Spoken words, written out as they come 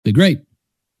The great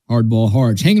Hardball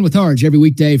Harge. Hanging with Harge every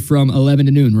weekday from 11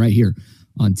 to noon right here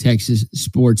on Texas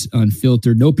Sports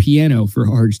Unfiltered. No piano for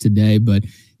Harge today, but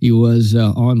he was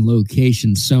on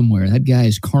location somewhere. That guy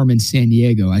is Carmen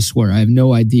Sandiego. I swear, I have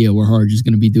no idea where Harge is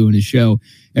going to be doing his show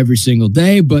every single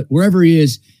day, but wherever he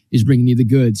is bringing you the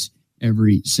goods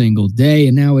every single day.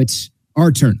 And now it's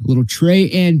our turn. A little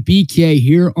Trey and BK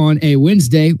here on a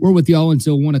Wednesday. We're with y'all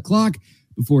until 1 o'clock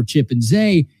before Chip and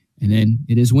Zay, and then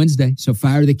it is Wednesday. So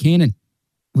fire the cannon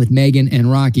with Megan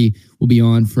and Rocky. Will be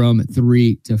on from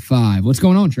 3 to 5. What's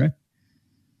going on, Trey?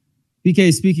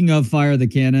 BK, speaking of fire the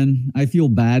cannon, I feel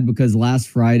bad because last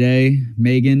Friday,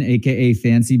 Megan, a.k.a.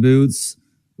 Fancy Boots,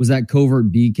 was at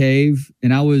Covert Bee Cave,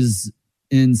 and I was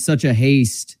in such a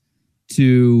haste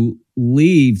to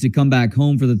leave to come back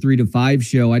home for the 3 to 5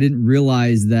 show. I didn't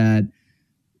realize that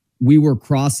we were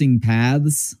crossing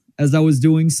paths as I was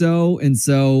doing so. And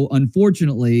so,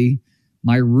 unfortunately,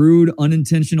 my rude,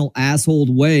 unintentional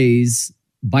asshole ways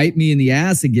bite me in the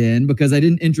ass again because I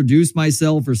didn't introduce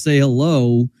myself or say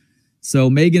hello.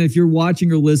 So, Megan, if you're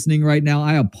watching or listening right now,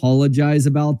 I apologize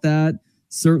about that.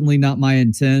 Certainly not my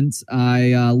intent.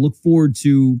 I look forward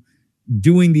to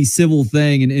doing the civil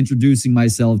thing and introducing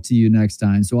myself to you next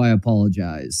time. So I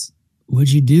apologize.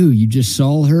 What'd you do? You just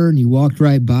saw her and you walked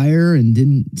right by her and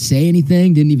didn't say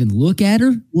anything, didn't even look at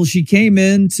her? Well, she came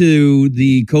into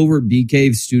the Covert Bee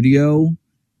Cave studio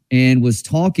and was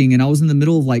talking, and I was in the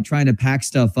middle of like trying to pack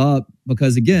stuff up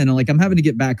because, again, like I'm having to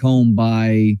get back home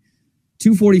by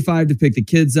 2:45 to pick the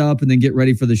kids up and then get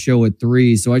ready for the show at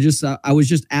 3. So I was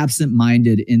just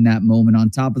absent-minded in that moment, on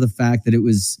top of the fact that it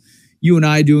was you and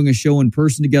I doing a show in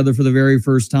person together for the very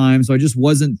first time. So I just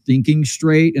wasn't thinking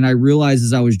straight. And I realized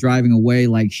as I was driving away,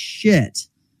 like, shit,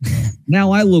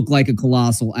 now I look like a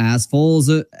colossal asshole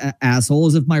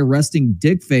as if my resting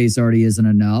dick face already isn't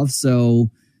enough.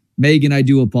 So, Megan, I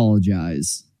do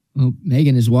apologize. Well,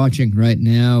 Megan is watching right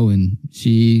now, and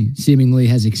she seemingly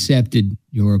has accepted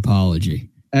your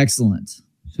apology. Excellent.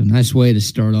 So nice way to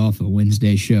start off a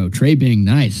Wednesday show. Trey being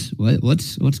nice.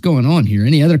 What's going on here?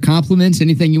 Any other compliments?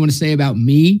 Anything you want to say about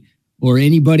me or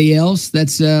anybody else?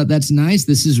 That's nice.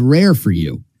 This is rare for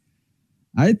you.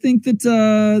 I think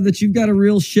that you've got a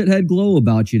real shithead glow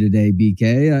about you today,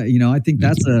 BK. I think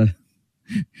that's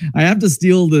I have to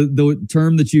steal the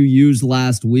term that you used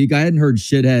last week. I hadn't heard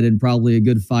shithead in probably a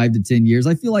good 5 to 10 years.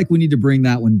 I feel like we need to bring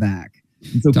that one back.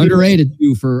 And so it's underrated.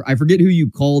 I forget who you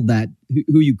called that,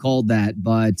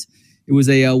 but it was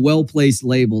a well-placed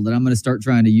label that I'm going to start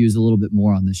trying to use a little bit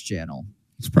more on this channel.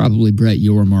 It's probably Brett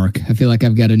Yormark. I feel like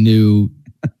I've got a new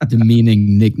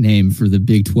demeaning nickname for the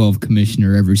Big 12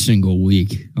 commissioner every single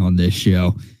week on this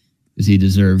show because he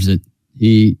deserves it.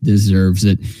 He deserves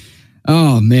it.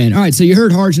 Oh, man. All right, so you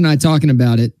heard Harge and I talking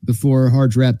about it before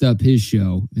Harge wrapped up his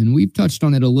show, and we've touched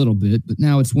on it a little bit, but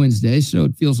now it's Wednesday, so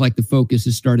it feels like the focus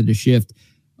has started to shift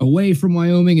away from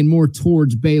Wyoming and more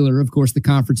towards Baylor. Of course, the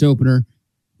conference opener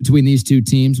between these two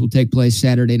teams will take place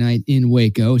Saturday night in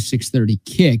Waco, 6:30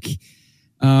 kick.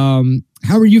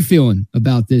 How are you feeling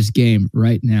about this game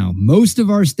right now? Most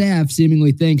of our staff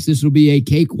seemingly thinks this will be a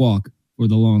cakewalk for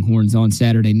the Longhorns on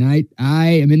Saturday night. I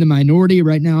am in the minority.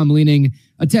 Right now I'm leaning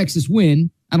a Texas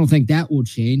win. I don't think that will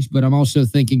change, but I'm also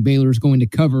thinking Baylor is going to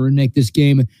cover and make this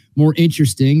game more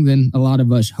interesting than a lot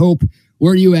of us hope.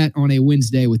 Where are you at on a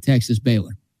Wednesday with Texas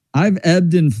Baylor? I've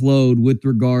ebbed and flowed with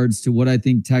regards to what I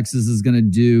think Texas is going to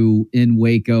do in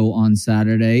Waco on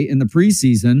Saturday. In the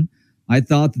preseason, I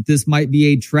thought that this might be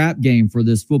a trap game for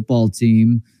this football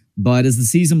team. But as the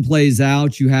season plays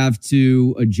out, you have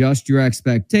to adjust your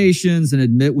expectations and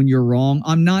admit when you're wrong.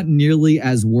 I'm not nearly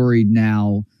as worried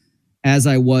now as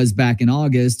I was back in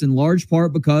August, in large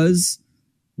part because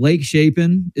Blake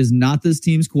Shapen is not this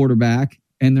team's quarterback,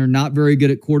 and they're not very good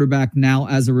at quarterback now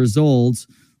as a result.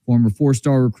 Former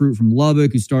 4-star recruit from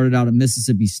Lubbock who started out at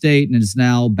Mississippi State and is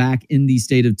now back in the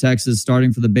state of Texas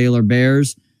starting for the Baylor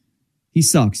Bears. He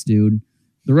sucks, dude.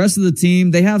 The rest of the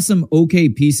team, they have some okay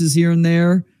pieces here and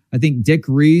there. I think Dick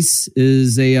Reese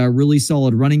is a really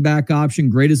solid running back option.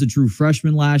 Great as a true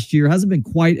freshman last year. Hasn't been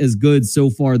quite as good so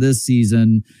far this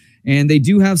season. And they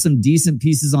do have some decent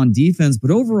pieces on defense. But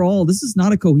overall, this is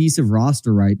not a cohesive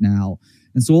roster right now.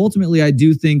 And so ultimately, I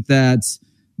do think that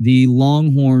the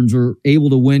Longhorns are able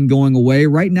to win going away.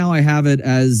 Right now, I have it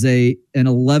as an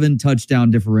 11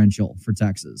 touchdown differential for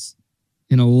Texas.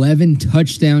 An 11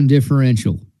 touchdown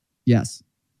differential? Yes.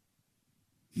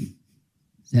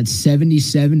 That's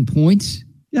 77 points?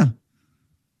 Yeah.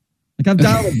 Like I've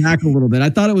dialed it back a little bit. I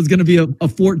thought it was going to be a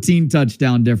 14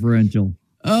 touchdown differential.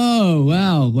 Oh,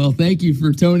 wow. Well, thank you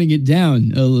for toning it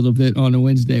down a little bit on a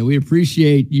Wednesday. We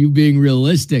appreciate you being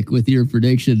realistic with your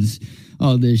predictions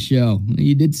on this show.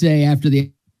 You did say after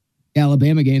the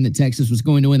Alabama game that Texas was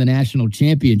going to win the national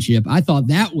championship. I thought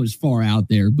that was far out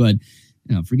there, but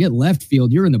forget left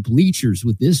field. You're in the bleachers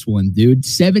with this one, dude.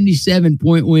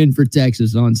 77-point win for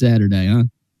Texas on Saturday, huh?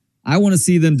 I want to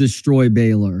see them destroy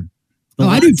Baylor.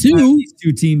 I do too. These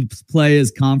two teams play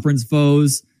as conference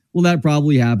foes. Will that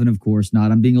probably happen? Of course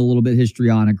not. I'm being a little bit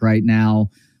histrionic right now,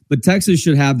 but Texas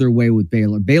should have their way with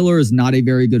Baylor. Baylor is not a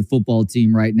very good football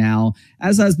team right now,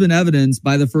 as has been evidenced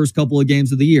by the first couple of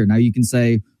games of the year. Now you can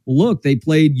say, well, look, they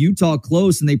played Utah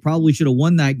close and they probably should have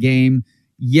won that game.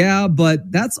 Yeah,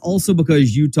 but that's also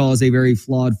because Utah is a very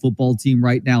flawed football team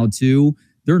right now too.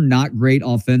 They're not great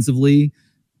offensively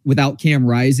without Cam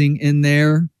Rising in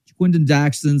there. Quinton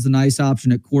Daxton's a nice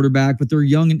option at quarterback, but they're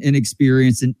young and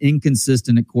inexperienced and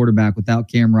inconsistent at quarterback without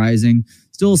Cam Rising.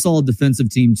 Still a solid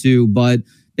defensive team too, but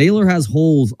Baylor has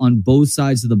holes on both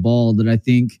sides of the ball that I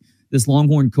think this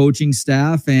Longhorn coaching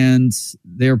staff and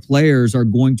their players are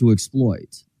going to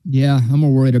exploit. Yeah, I'm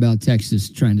more worried about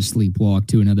Texas trying to sleepwalk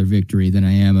to another victory than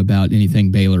I am about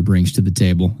anything Baylor brings to the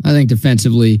table. I think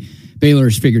defensively, Baylor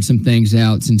has figured some things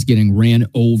out since getting ran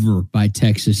over by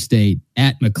Texas State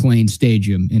at McLean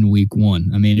Stadium in week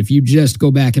 1. I mean, if you just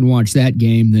go back and watch that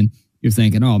game, then you're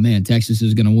thinking, oh man, Texas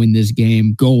is going to win this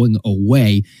game going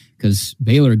away because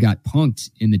Baylor got punked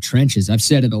in the trenches. I've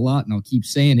said it a lot and I'll keep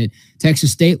saying it.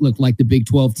 Texas State looked like the Big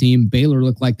 12 team. Baylor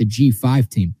looked like the G5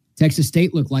 team. Texas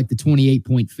State looked like the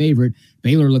 28-point favorite.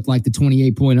 Baylor looked like the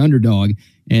 28-point underdog,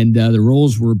 and the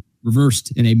roles were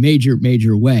reversed in a major,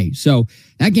 major way. So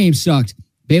that game sucked.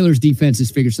 Baylor's defense has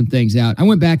figured some things out. I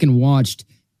went back and watched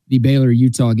the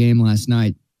Baylor-Utah game last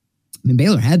night. I mean,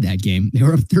 Baylor had that game. They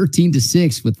were up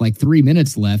 13-6 with like 3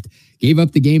 minutes left, gave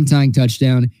up the game-tying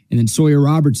touchdown, and then Sawyer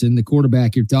Robertson, the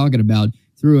quarterback you're talking about,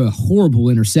 threw a horrible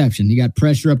interception. He got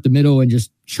pressure up the middle and just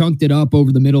chunked it up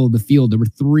over the middle of the field. There were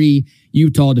 3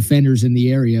 Utah defenders in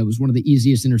the area. It was one of the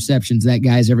easiest interceptions that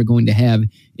guy's ever going to have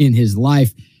in his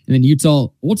life. And then Utah,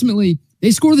 ultimately, they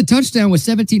score the touchdown with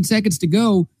 17 seconds to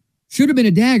go. Should have been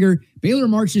a dagger. Baylor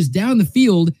marches down the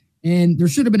field, and there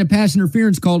should have been a pass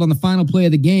interference called on the final play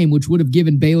of the game, which would have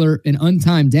given Baylor an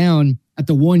untimed down at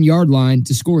the 1-yard line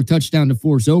to score a touchdown to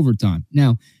force overtime.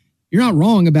 Now, you're not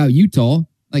wrong about Utah.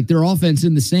 Like, their offense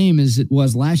isn't the same as it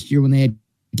was last year when they had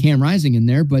Cam Rising in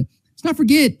there. But let's not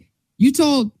forget,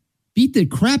 Utah beat the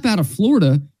crap out of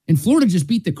Florida, and Florida just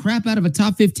beat the crap out of a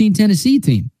top 15 Tennessee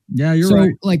team. Yeah, you're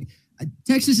right. So, like,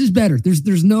 Texas is better.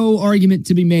 There's no argument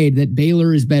to be made that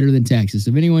Baylor is better than Texas.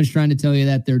 If anyone's trying to tell you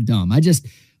that, they're dumb. I just,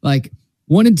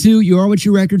 1 and 2, you are what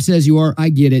your record says you are. I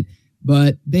get it.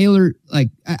 But Baylor,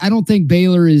 I don't think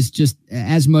Baylor is just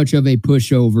as much of a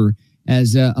pushover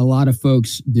as a lot of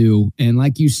folks do. And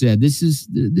like you said, this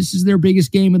is their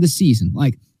biggest game of the season.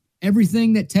 Like,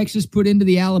 everything that Texas put into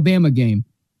the Alabama game,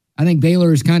 I think Baylor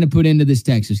has kind of put into this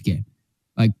Texas game.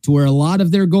 Like, to where a lot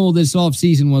of their goal this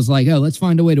offseason was like, oh, let's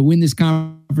find a way to win this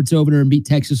conference opener and beat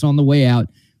Texas on the way out.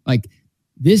 Like,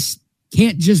 this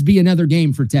can't just be another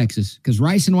game for Texas, because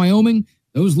Rice and Wyoming,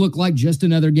 those look like just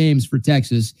another games for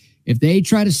Texas. If they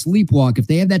try to sleepwalk, if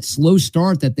they have that slow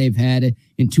start that they've had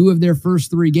in 2 of their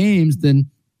first 3 games, then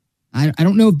I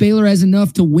don't know if Baylor has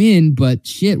enough to win, but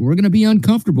shit, we're going to be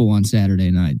uncomfortable on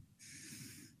Saturday night.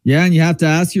 Yeah, and you have to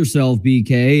ask yourself,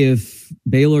 BK, if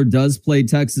Baylor does play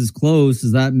Texas close,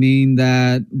 does that mean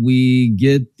that we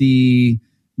get the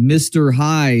Mr.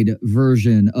 Hyde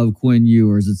version of Quinn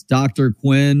Ewers? It's Dr.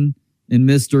 Quinn and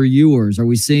Mr. Ewers. Are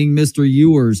we seeing Mr.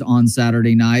 Ewers on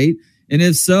Saturday night? And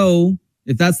if so,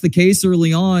 if that's the case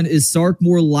early on, is Sark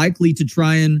more likely to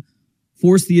try and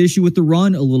force the issue with the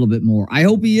run a little bit more? I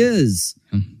hope he is,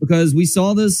 because we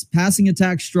saw this passing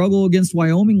attack struggle against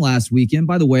Wyoming last weekend.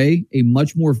 By the way, a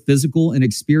much more physical and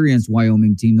experienced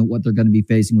Wyoming team than what they're going to be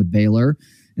facing with Baylor.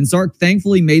 And Sark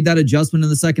thankfully made that adjustment in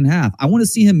the second half. I want to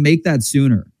see him make that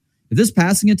sooner. If this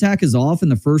passing attack is off in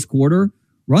the first quarter,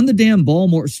 run the damn ball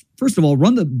more. First of all,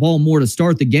 run the ball more to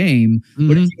start the game. Mm-hmm.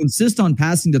 But if you insist on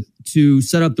passing to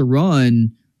set up the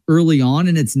run early on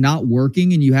and it's not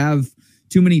working and you have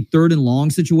too many 3rd and long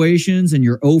situations and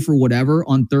you're 0 for whatever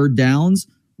on 3rd downs,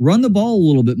 run the ball a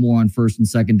little bit more on 1st and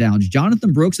 2nd downs.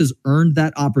 Jonathan Brooks has earned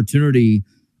that opportunity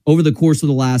over the course of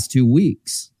the last 2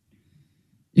 weeks.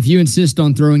 If you insist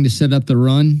on throwing to set up the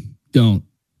run, don't.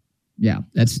 Yeah.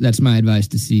 That's my advice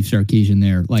to Steve Sarkisian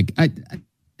there. Like,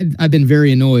 I've been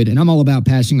very annoyed, and I'm all about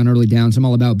passing on early downs. I'm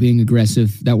all about being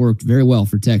aggressive. That worked very well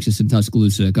for Texas and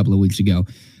Tuscaloosa a couple of weeks ago.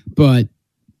 But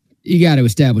you got to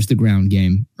establish the ground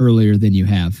game earlier than you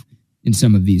have in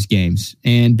some of these games.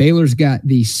 And Baylor's got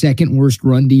the 2nd worst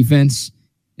run defense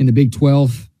in the Big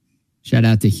 12. Shout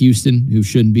out to Houston, who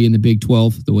shouldn't be in the Big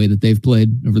 12 the way that they've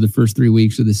played over the first 3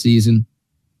 weeks of the season.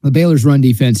 The Baylor's run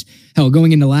defense, hell,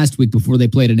 going into last week before they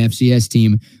played an FCS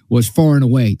team, was far and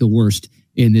away the worst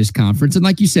in this conference. And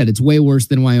like you said, it's way worse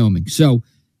than Wyoming. So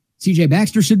CJ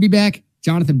Baxter should be back.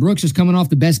 Jonathan Brooks is coming off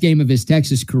the best game of his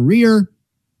Texas career.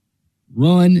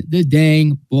 Run the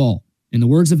dang ball. In the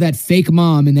words of that fake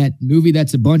mom in that movie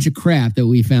that's a bunch of crap that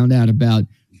we found out about,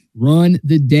 run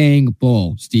the dang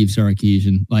ball, Steve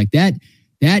Sarkisian. Like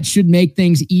that should make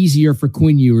things easier for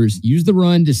Quinn Ewers. Use the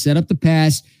run to set up the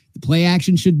pass. The play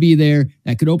action should be there.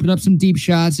 That could open up some deep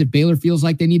shots if Baylor feels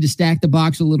like they need to stack the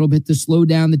box a little bit to slow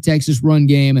down the Texas run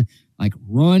game. Like,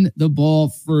 run the ball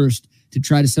first to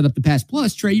try to set up the pass.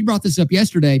 Plus, Trey, you brought this up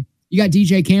yesterday. You got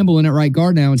DJ Campbell in at right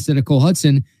guard now instead of Cole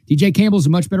Hudson. DJ Campbell's a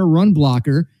much better run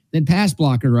blocker than pass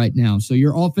blocker right now. So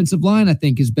your offensive line, I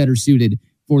think, is better suited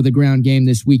for the ground game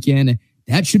this weekend.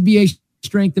 That should be a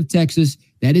strength of Texas.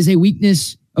 That is a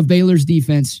weakness of Baylor's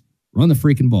defense. Run the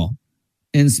freaking ball.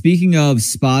 And speaking of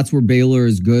spots where Baylor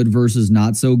is good versus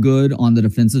not so good on the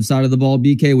defensive side of the ball,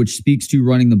 BK, which speaks to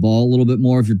running the ball a little bit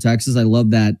more if you're Texas. I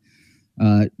love that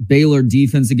Baylor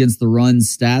defense against the run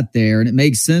stat there. And it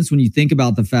makes sense when you think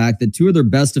about the fact that two of their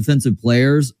best defensive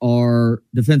players are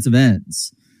defensive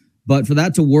ends. But for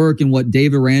that to work and what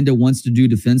Dave Aranda wants to do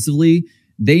defensively,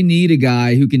 they need a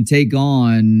guy who can take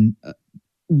on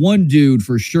one dude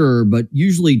for sure, but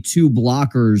usually two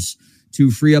blockers to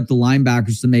free up the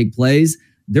linebackers to make plays.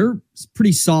 They're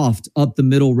pretty soft up the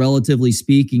middle, relatively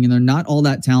speaking, and they're not all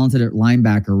that talented at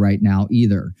linebacker right now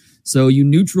either. So you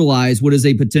neutralize what is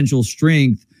a potential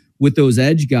strength with those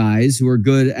edge guys who are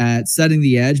good at setting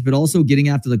the edge, but also getting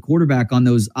after the quarterback on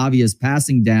those obvious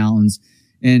passing downs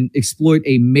and exploit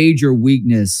a major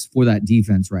weakness for that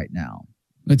defense right now.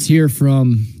 Let's hear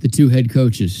from the two head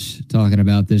coaches talking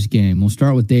about this game. We'll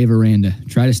start with Dave Aranda.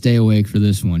 Try to stay awake for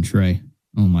this one, Trey.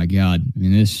 Oh, my God. I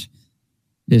mean,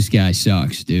 this guy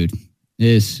sucks, dude.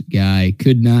 This guy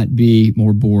could not be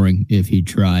more boring if he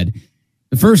tried.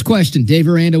 The first question Dave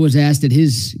Aranda was asked at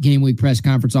his game week press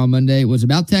conference on Monday was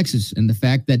about Texas and the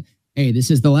fact that, hey,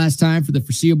 this is the last time for the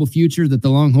foreseeable future that the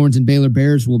Longhorns and Baylor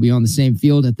Bears will be on the same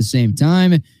field at the same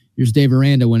time. Here's Dave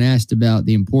Aranda when asked about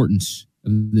the importance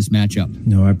of this matchup.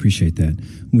 No, I appreciate that.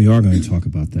 We are going to talk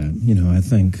about that. You know, I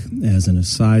think as an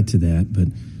aside to that, but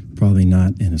probably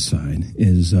not an aside,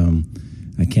 is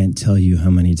I can't tell you how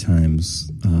many times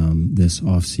this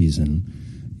offseason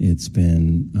it's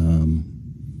been,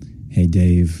 hey,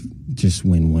 Dave, just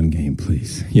win one game,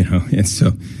 please. You know, and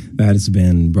so that has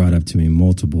been brought up to me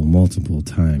multiple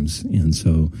times. And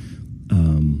so,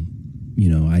 you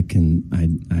know,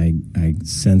 I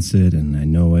sense it and I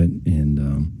know it.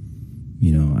 And,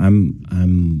 you know,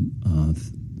 I'm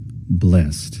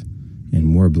blessed,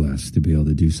 and we're blessed to be able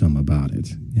to do something about it.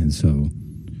 And so,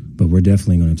 but we're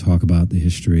definitely going to talk about the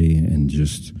history and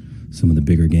just some of the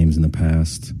bigger games in the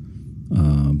past,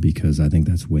 because I think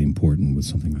that's way important with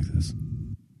something like this.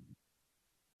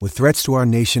 With threats to our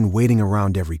nation waiting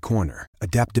around every corner,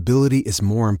 adaptability is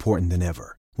more important than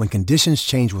ever. When conditions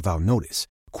change without notice,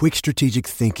 quick strategic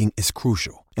thinking is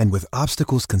crucial. And with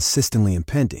obstacles consistently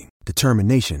impending,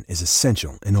 determination is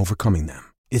essential in overcoming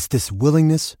them. It's this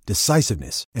willingness,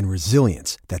 decisiveness, and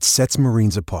resilience that sets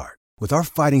Marines apart. With our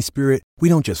fighting spirit, we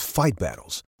don't just fight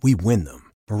battles, we win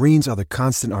them. Marines are the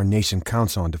constant our nation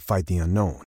counts on to fight the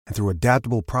unknown. And through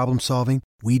adaptable problem solving,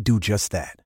 we do just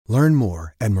that. Learn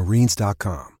more at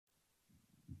Marines.com.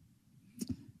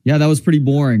 Yeah, that was pretty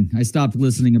boring. I stopped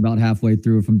listening about halfway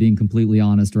through, if I'm being completely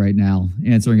honest right now,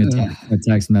 answering a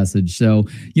text message. So,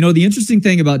 you know, the interesting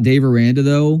thing about Dave Aranda,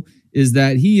 though, is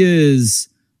that he is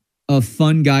a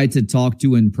fun guy to talk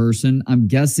to in person. I'm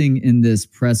guessing in this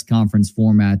press conference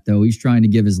format, though, he's trying to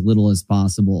give as little as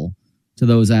possible to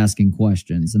those asking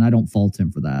questions, and I don't fault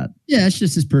him for that. Yeah, it's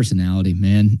just his personality,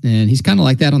 man. And he's kind of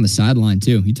like that on the sideline,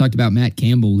 too. He talked about Matt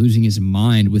Campbell losing his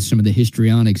mind with some of the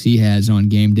histrionics he has on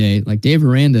game day. Like, Dave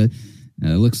Aranda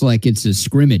looks like it's a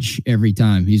scrimmage every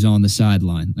time he's on the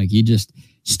sideline. Like, he just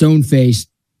stone-faced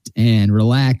and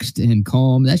relaxed and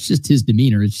calm. That's just his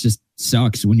demeanor. It just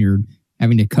sucks when you're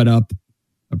having to cut up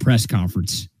a press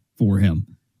conference for him.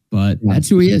 But that's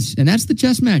who he is. And that's the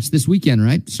chess match this weekend,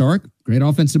 right? Sark, great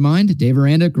offensive mind. Dave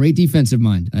Aranda, great defensive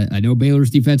mind. I know Baylor's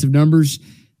defensive numbers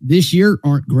this year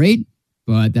aren't great,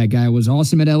 but that guy was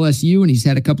awesome at LSU, and he's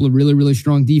had a couple of really, really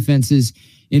strong defenses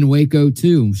in Waco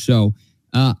too. So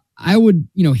I would,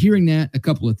 you know, hearing that, a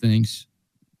couple of things.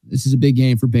 This is a big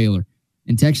game for Baylor.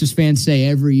 And Texas fans say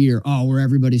every year, oh, we're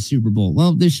everybody's Super Bowl.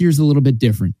 Well, this year's a little bit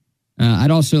different.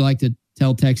 I'd also like to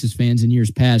tell Texas fans in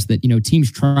years past that, you know,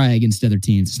 teams try against other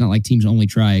teams. It's not like teams only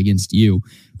try against you.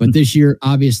 But this year,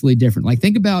 obviously different. Like,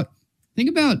 think about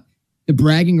the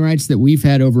bragging rights that we've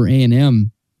had over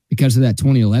A&M because of that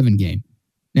 2011 game.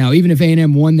 Now, even if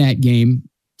A&M won that game,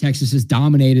 Texas has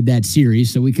dominated that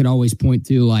series, so we could always point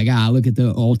to like, look at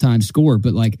the all-time score.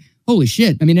 But like, holy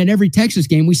shit! I mean, at every Texas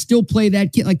game, we still play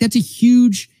that kid. Like, that's a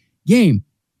huge game.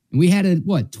 And we had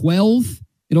 12?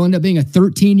 It'll end up being a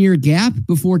 13-year gap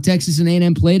before Texas and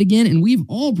A&M played again. And we've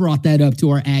all brought that up to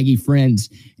our Aggie friends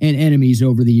and enemies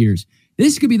over the years.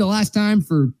 This could be the last time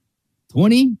for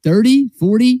 20, 30,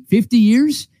 40, 50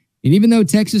 years. And even though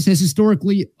Texas has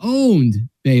historically owned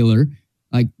Baylor,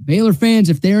 like Baylor fans,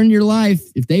 if they're in your life,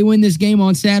 if they win this game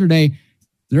on Saturday,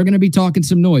 they're going to be talking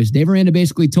some noise. Dave Aranda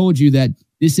basically told you that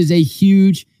this is a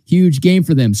huge, huge game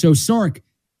for them. So, Sark,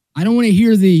 I don't want to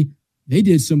hear they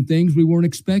did some things we weren't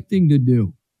expecting to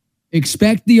do.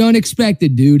 Expect the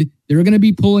unexpected, dude. They're going to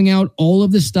be pulling out all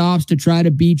of the stops to try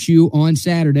to beat you on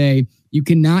Saturday. You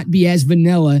cannot be as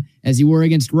vanilla as you were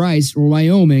against Rice or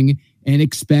Wyoming and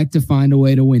expect to find a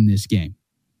way to win this game.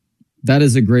 That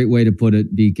is a great way to put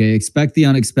it, BK. Expect the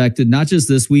unexpected, not just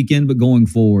this weekend, but going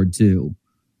forward too.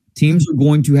 Teams are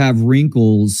going to have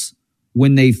wrinkles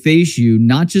when they face you,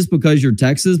 not just because you're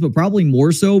Texas, but probably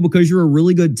more so because you're a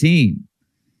really good team.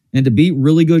 And to beat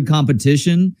really good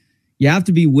competition, you have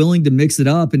to be willing to mix it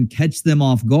up and catch them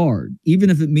off guard, even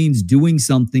if it means doing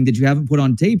something that you haven't put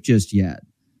on tape just yet.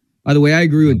 By the way, I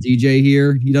agree with DJ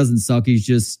here. He doesn't suck. He's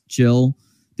just chill.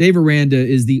 Dave Aranda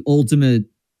is the ultimate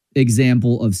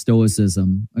example of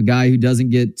stoicism. A guy who doesn't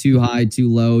get too high,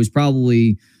 too low. He's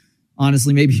probably,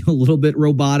 honestly, maybe a little bit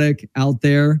robotic out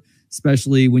there,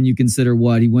 especially when you consider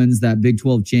he wins that Big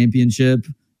 12 championship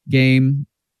game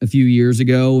a few years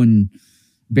ago and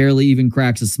barely even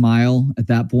cracks a smile at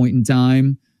that point in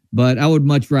time. But I would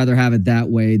much rather have it that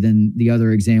way than the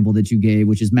other example that you gave,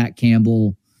 which is Matt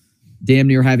Campbell damn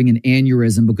near having an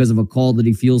aneurysm because of a call that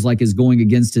he feels like is going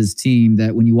against his team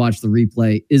that when you watch the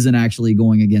replay isn't actually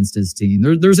going against his team.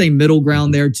 There's a middle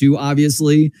ground there too,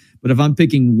 obviously. But if I'm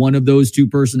picking one of those two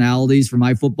personalities for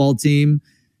my football team,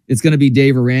 it's going to be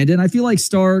Dave Aranda. And I feel like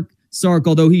Sark,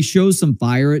 although he shows some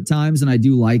fire at times, and I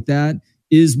do like that,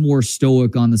 is more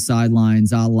stoic on the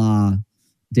sidelines, a la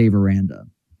Dave Aranda.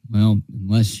 Well,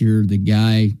 unless you're the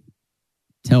guy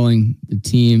telling the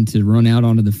team to run out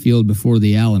onto the field before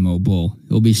the Alamo Bowl,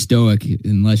 he'll be stoic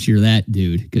unless you're that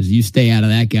dude, because you stay out of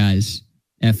that guy's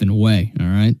effing way, all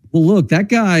right? Well, look, that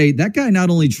guy not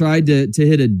only tried to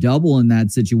hit a double in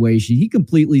that situation, he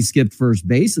completely skipped first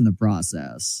base in the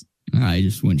process. I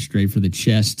just went straight for the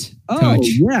chest touch. Oh,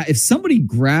 yeah. If somebody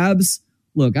grabs,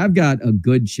 look, I've got a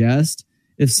good chest.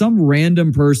 If some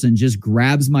random person just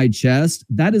grabs my chest,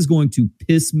 that is going to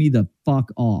piss me the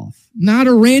fuck off. Not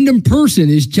a random person.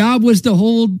 His job was to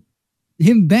hold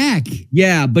him back.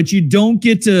 Yeah, but you don't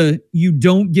get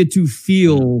to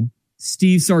feel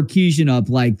Steve Sarkisian up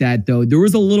like that, though. There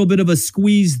was a little bit of a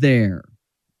squeeze there.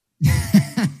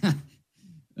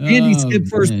 And he skipped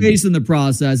first base in the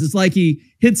process. It's like he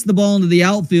hits the ball into the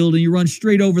outfield and you run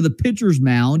straight over the pitcher's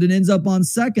mound and ends up on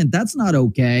second. That's not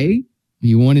okay.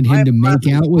 You wanted him to make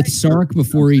out with Sark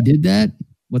before he did that?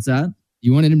 What's that?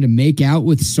 You wanted him to make out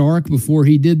with Sark before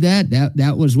he did that?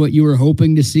 That was what you were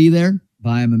hoping to see there?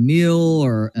 Buy him a meal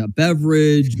or a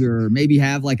beverage or maybe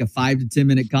have like a 5 to 10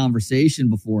 minute conversation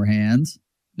beforehand.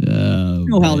 Oh, you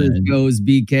know how this goes,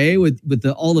 BK, with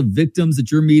all the victims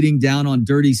that you're meeting down on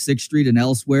Dirty 6th Street and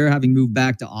elsewhere, having moved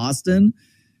back to Austin.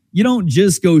 You don't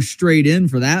just go straight in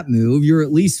for that move. You're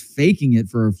at least faking it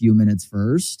for a few minutes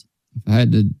first. If I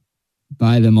had to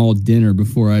buy them all dinner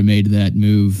before I made that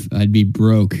move, I'd be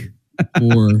broke.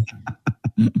 Or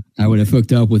I would have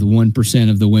hooked up with 1%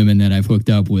 of the women that I've hooked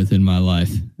up with in my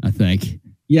life, I think.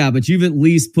 Yeah, but you've at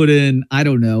least put in,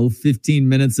 15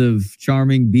 minutes of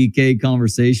charming BK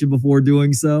conversation before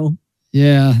doing so.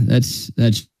 Yeah, that's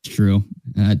true.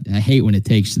 I hate when it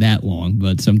takes that long,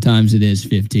 but sometimes it is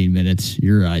 15 minutes.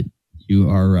 You're right. You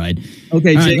are right.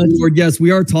 Okay, Jay Ward, yes,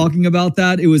 we are talking about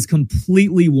that. It was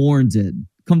completely warranted.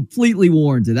 Completely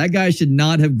warranted. That guy should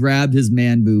not have grabbed his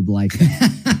man boob like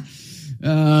that.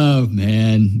 Oh,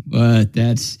 man. What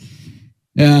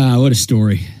a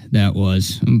story that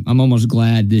was. I'm almost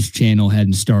glad this channel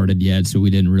hadn't started yet, so we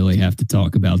didn't really have to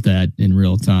talk about that in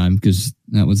real time, because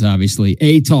that was obviously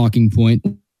a talking point,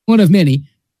 one of many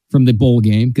from the bowl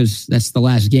game, because that's the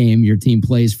last game your team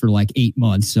plays for like 8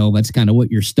 months. So that's kind of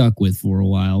what you're stuck with for a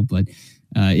while. But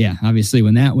yeah, obviously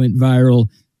when that went viral,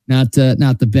 not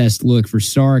the best look for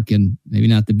Sark, and maybe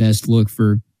not the best look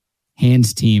for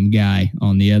Hans team guy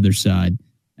on the other side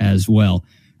as well.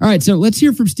 All right, so let's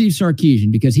hear from Steve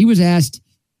Sarkisian, because he was asked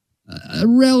a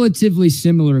relatively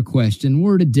similar question,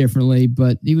 worded differently,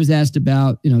 but he was asked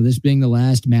about, this being the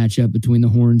last matchup between the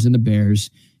Horns and the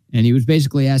Bears. And he was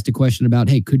basically asked a question about,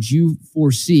 hey, could you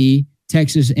foresee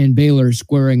Texas and Baylor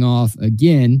squaring off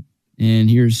again.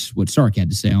 And here's what Sark had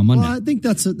to say on Monday. Well, I think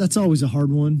that's always a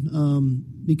hard one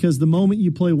because the moment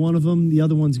you play one of them, the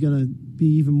other one's going to be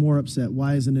even more upset.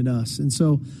 Why isn't it us? And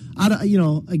so,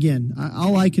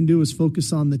 all I can do is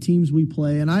focus on the teams we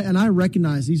play. And I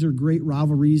recognize these are great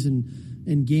rivalries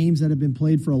and games that have been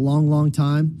played for a long, long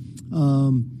time.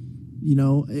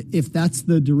 If that's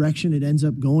the direction it ends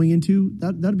up going into,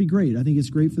 that'd be great. I think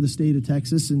it's great for the state of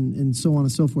Texas and so on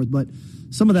and so forth. But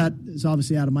some of that is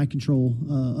obviously out of my control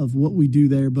of what we do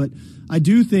there. But I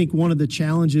do think one of the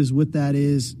challenges with that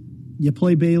is you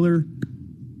play Baylor,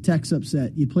 Tech's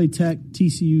upset. You play Tech,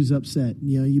 TCU's upset.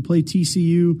 You play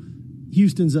TCU,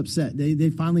 Houston's upset. They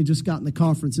finally just got in the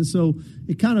conference. And so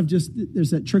it kind of just,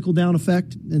 there's that trickle down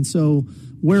effect. And so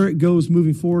where it goes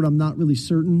moving forward, I'm not really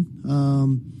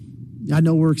certain. I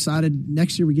know we're excited.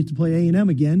 Next year we get to play A&M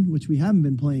again, which we haven't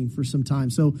been playing for some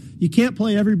time. So you can't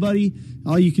play everybody.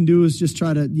 All you can do is just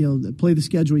try to, play the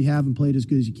schedule you have and play it as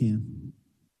good as you can.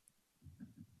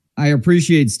 I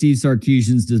appreciate Steve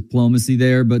Sarkisian's diplomacy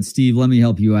there, but Steve, let me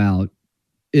help you out.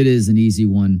 It is an easy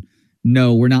one.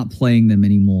 No, we're not playing them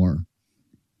anymore.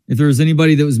 If there was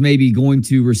anybody that was maybe going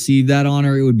to receive that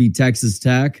honor, it would be Texas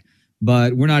Tech,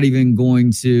 but we're not even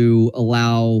going to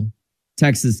allow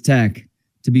Texas Tech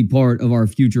to be part of our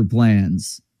future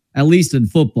plans, at least in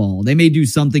football. They may do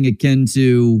something akin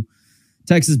to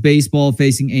Texas baseball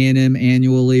facing A&M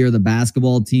annually, or the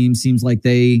basketball team seems like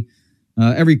they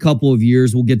every couple of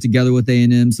years will get together with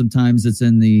A&M. Sometimes it's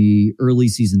in the early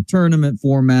season tournament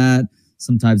format.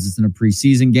 Sometimes it's in a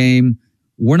preseason game.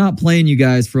 We're not playing you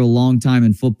guys for a long time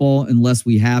in football unless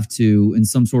we have to in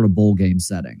some sort of bowl game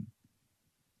setting.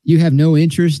 You have no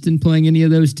interest in playing any of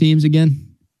those teams again?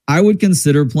 I would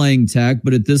consider playing Tech,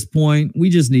 but at this point, we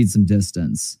just need some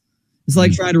distance. It's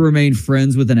like trying to remain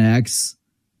friends with an ex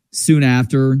soon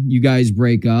after you guys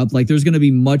break up. Like, there's going to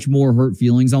be much more hurt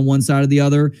feelings on one side or the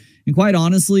other. And quite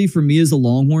honestly, for me as a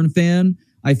Longhorn fan,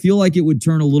 I feel like it would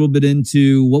turn a little bit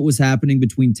into what was happening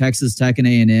between Texas Tech and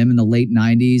A&M in the late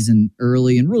 90s and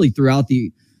early and really throughout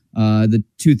the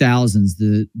 2000s,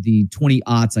 the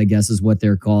 20-aughts, I guess is what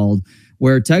they're called,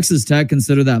 where Texas Tech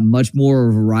considered that much more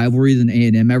of a rivalry than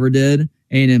A&M ever did.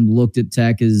 A&M looked at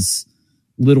Tech as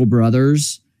little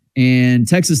brothers, and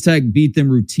Texas Tech beat them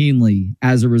routinely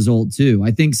as a result too.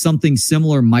 I think something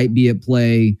similar might be at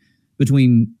play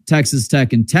between Texas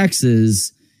Tech and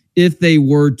Texas if they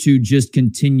were to just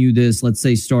continue this, let's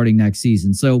say, starting next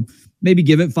season. So maybe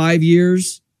give it 5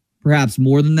 years, perhaps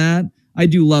more than that. I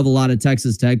do love a lot of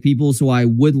Texas Tech people, so I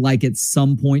would like at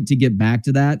some point to get back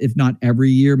to that, if not every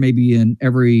year, maybe in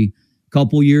every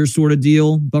couple years sort of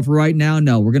deal. But for right now,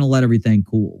 no, we're going to let everything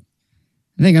cool.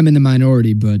 I think I'm in the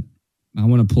minority, but I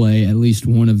want to play at least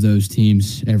one of those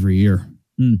teams every year.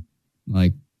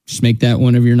 Like, just make that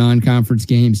one of your non-conference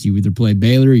games. You either play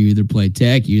Baylor, you either play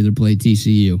Tech, you either play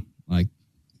TCU. Like,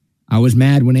 I was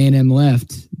mad when A&M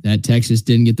left that Texas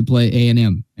didn't get to play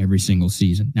A&M every single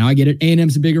season. Now I get it.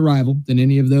 A&M's a bigger rival than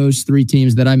any of those three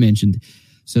teams that I mentioned.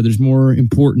 So there's more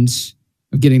importance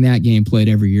of getting that game played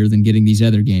every year than getting these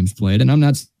other games played. And I'm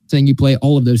not saying you play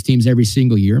all of those teams every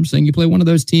single year. I'm saying you play one of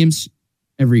those teams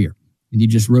every year and you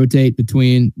just rotate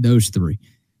between those three.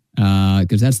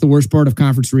 Because that's the worst part of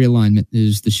conference realignment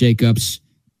is the shakeups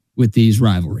with these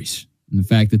rivalries and the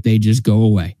fact that they just go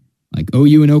away. Like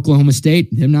OU and Oklahoma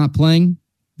State, them not playing,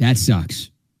 that sucks.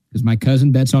 Because my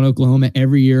cousin bets on Oklahoma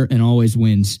every year and always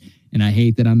wins. And I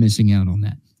hate that I'm missing out on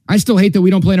that. I still hate that we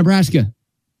don't play Nebraska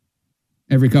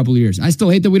every couple of years. I still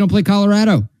hate that we don't play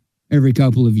Colorado every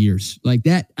couple of years. Like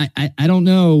that, I don't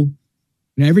know.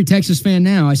 You know, every Texas fan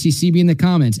now, I see CB in the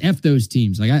comments, F those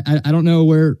teams. Like I don't know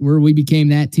where we became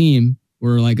that team.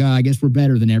 We're like, I guess we're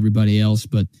better than everybody else.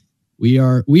 But we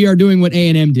are doing what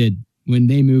A&M did when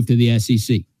they moved to the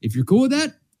SEC. If you're cool with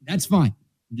that, that's fine.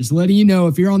 I'm just letting you know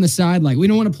if you're on the side, like we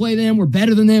don't want to play them, we're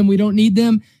better than them, we don't need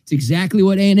them. It's exactly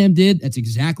what A&M did. That's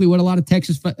exactly what a lot of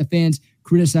Texas fans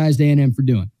criticized A&M for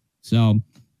doing. So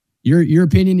your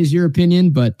opinion is your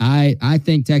opinion, but I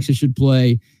think Texas should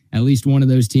play at least one of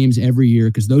those teams every year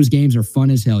because those games are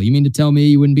fun as hell. You mean to tell me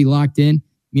you wouldn't be locked in? You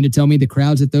mean to tell me the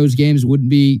crowds at those games wouldn't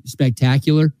be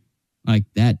spectacular? Like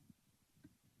that.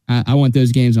 I want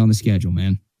those games on the schedule,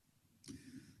 man.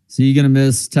 So you going to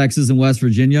miss Texas and West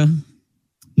Virginia?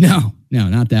 No,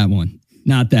 not that one.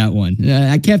 Not that one.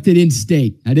 I kept it in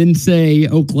state. I didn't say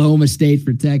Oklahoma State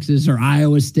for Texas or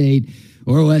Iowa State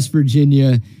or West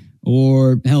Virginia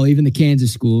or, hell, even the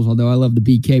Kansas schools, although I love the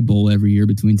BK Bowl every year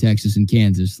between Texas and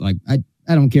Kansas. Like, I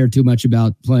don't care too much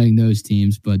about playing those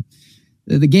teams, but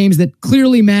the games that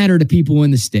clearly matter to people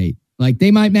in the state, like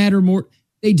they might matter more.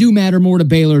 they do matter more to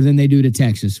Baylor than they do to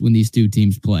Texas when these two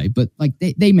teams play. But like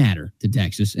they matter to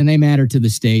Texas and they matter to the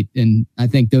state. And I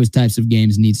think those types of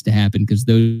games needs to happen because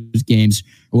those games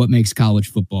are what makes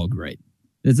college football great.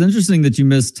 It's interesting that you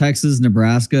missed Texas,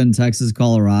 Nebraska, and Texas,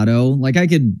 Colorado. Like I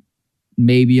could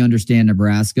maybe understand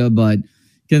Nebraska, but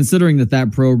considering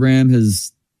that program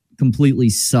has completely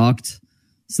sucked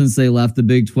since they left the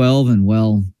Big 12 and,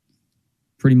 well,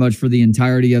 pretty much for the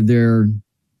entirety of their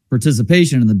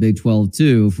participation in the Big 12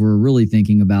 too, if we're really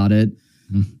thinking about it.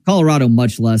 Colorado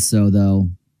much less so, though.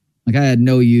 Like I had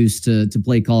no use to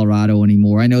play Colorado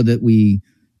anymore. I know that we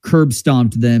curb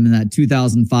stomped them in that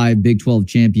 2005 Big 12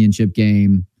 championship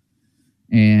game,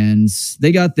 and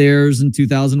they got theirs in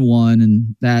 2001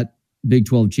 and that Big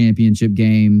 12 championship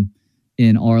game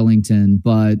in Arlington,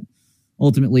 but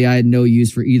ultimately I had no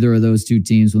use for either of those two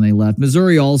teams when they left.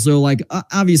 Missouri also, like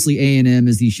obviously A&M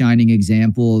is the shining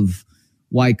example of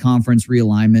why conference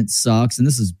realignment sucks. And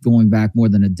this is going back more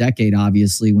than a decade,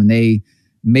 obviously, when they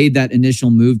made that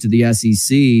initial move to the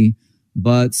SEC.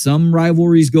 But some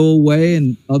rivalries go away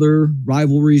and other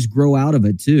rivalries grow out of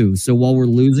it too. So while we're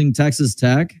losing Texas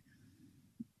Tech,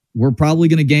 we're probably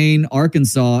going to gain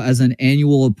Arkansas as an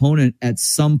annual opponent at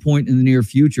some point in the near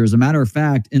future. As a matter of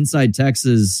fact, Inside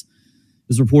Texas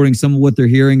is reporting some of what they're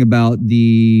hearing about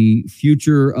the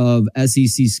future of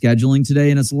SEC scheduling today.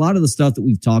 And it's a lot of the stuff that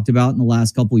we've talked about in the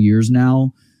last couple of years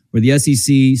now, where the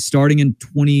SEC starting in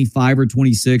 25 or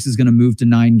 26 is going to move to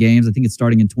 9 games. I think it's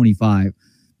starting in 25.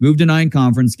 Move to 9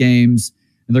 conference games,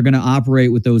 and they're going to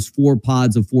operate with those 4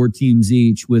 pods of 4 teams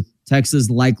each, with Texas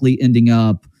likely ending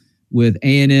up with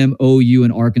A&M, OU,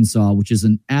 and Arkansas, which is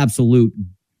an absolute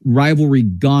rivalry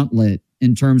gauntlet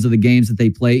in terms of the games that they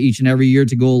play each and every year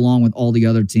to go along with all the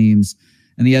other teams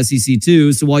and the SEC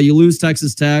too. So while you lose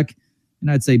Texas Tech,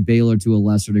 and I'd say Baylor to a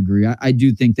lesser degree, I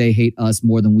do think they hate us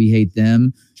more than we hate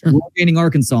them. Sure. We're gaining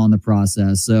Arkansas in the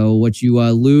process. So what you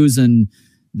lose in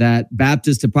that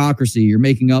Baptist hypocrisy, you're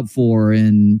making up for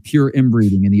in pure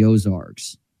inbreeding in the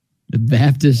Ozarks. The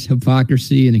Baptist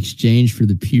hypocrisy in exchange for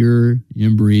the pure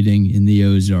inbreeding in the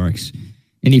Ozarks.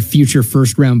 Any future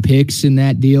first-round picks in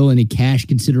that deal? Any cash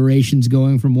considerations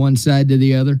going from one side to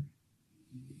the other?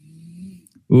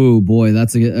 Oh boy,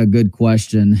 that's a good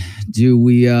question. Do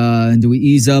we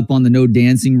ease up on the no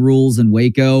dancing rules in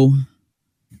Waco,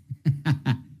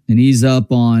 and ease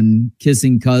up on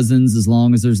kissing cousins as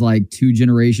long as there's like 2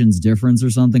 generations difference or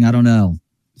something? I don't know.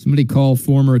 Somebody call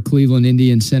former Cleveland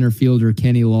Indians center fielder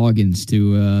Kenny Loggins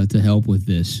to help with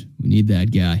this. We need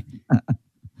that guy. I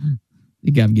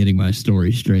think I'm getting my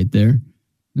story straight there.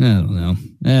 I don't know.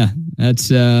 Yeah, that's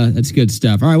good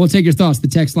stuff. All right, we'll take your thoughts. The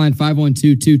text line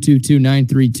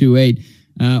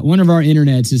 512-222-9328. One of our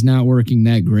internets is not working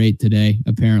that great today,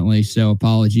 apparently. So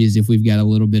apologies if we've got a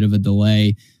little bit of a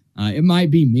delay. It might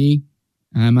be me.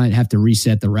 I might have to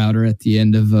reset the router at the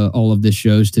end of all of the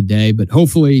shows today, but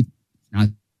hopefully not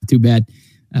too bad.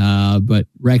 But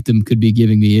Rectum could be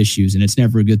giving me issues, and it's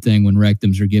never a good thing when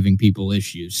Rectums are giving people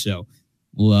issues. So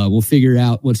we'll figure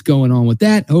out what's going on with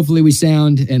that. Hopefully we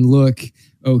sound and look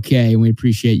okay, and we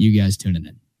appreciate you guys tuning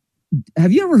in.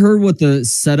 Have you ever heard what the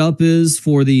setup is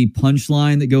for the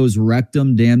punchline that goes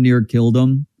Rectum damn near killed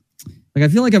him? Like, I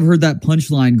feel like I've heard that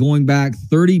punchline going back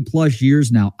 30 plus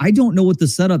years now. I don't know what the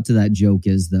setup to that joke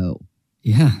is, though.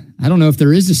 Yeah, I don't know if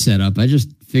there is a setup. I just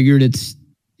figured it's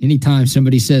anytime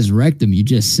somebody says rectum, you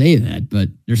just say that. But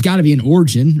there's got to be an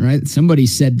origin, right? Somebody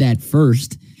said that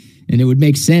first, and it would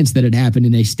make sense that it happened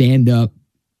in a stand-up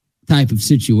type of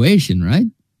situation, right?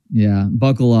 Yeah,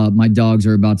 buckle up. My dogs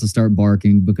are about to start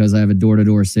barking because I have a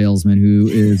door-to-door salesman who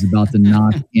is about to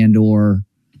knock and or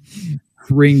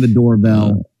ring the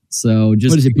doorbell. So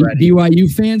just what is it,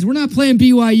 BYU fans? We're not playing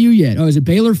BYU yet. Oh, is it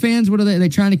Baylor fans? What are they? Are they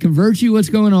trying to convert you? What's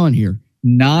going on here?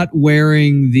 Not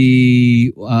wearing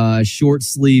the short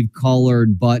sleeve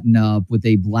collared button up with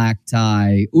a black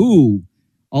tie. Ooh,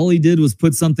 all he did was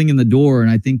put something in the door,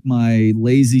 and I think my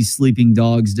lazy sleeping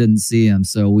dogs didn't see him.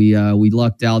 So we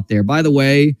lucked out there. By the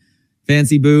way,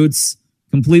 Fancy Boots,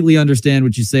 completely understand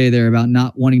what you say there about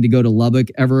not wanting to go to Lubbock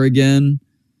ever again.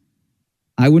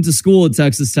 I went to school at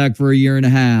Texas Tech for a year and a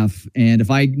half, and if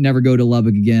I never go to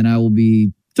Lubbock again, I will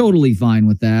be totally fine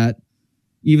with that.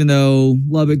 Even though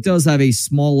Lubbock does have a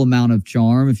small amount of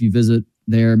charm if you visit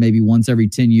there maybe once every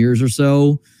 10 years or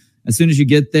so. As soon as you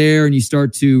get there and you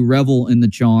start to revel in the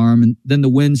charm, and then the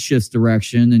wind shifts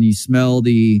direction and you smell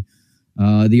the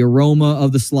aroma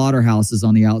of the slaughterhouses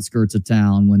on the outskirts of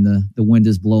town when the wind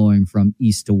is blowing from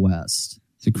east to west.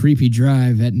 It's a creepy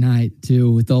drive at night,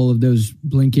 too, with all of those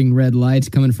blinking red lights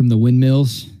coming from the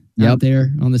windmills out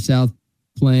there on the South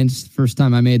Plains. First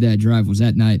time I made that drive was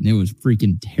at night, and it was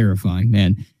freaking terrifying,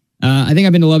 man. I think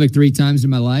I've been to Lubbock 3 times in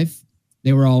my life.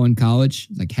 They were all in college.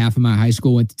 Like half of my high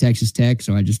school went to Texas Tech,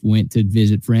 so I just went to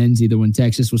visit friends either when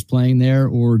Texas was playing there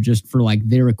or just for like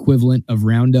their equivalent of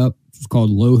Roundup. It's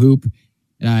called Low Hoop.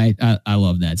 And I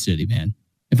love that city, man.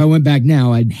 If I went back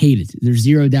now, I'd hate it. There's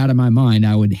zero doubt in my mind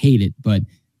I would hate it. But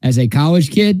as a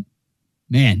college kid,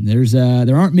 man,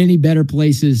 there aren't many better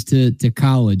places to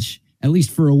college, at least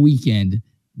for a weekend,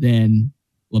 than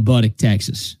Lubbock,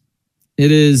 Texas.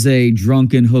 It is a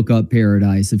drunken hookup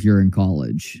paradise if you're in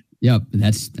college. Yep,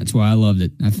 that's why I loved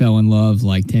it. I fell in love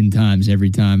like 10 times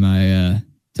every time I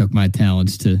took my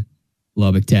talents to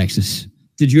Lubbock, Texas.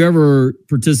 Did you ever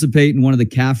participate in one of the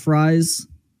calf fries?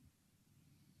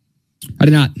 I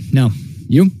did not. No.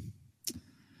 You?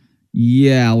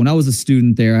 Yeah, when I was a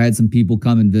student there, I had some people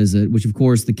come and visit, which of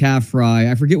course the calf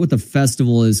fry, I forget what the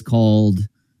festival is called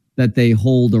that they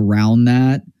hold around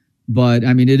that. But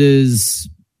I mean, it is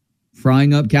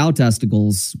frying up cow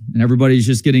testicles and everybody's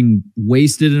just getting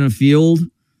wasted in a field.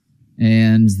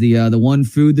 And the one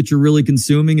food that you're really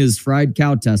consuming is fried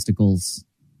cow testicles.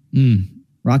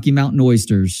 Rocky Mountain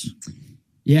oysters.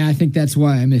 Yeah, I think that's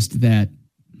why I missed that.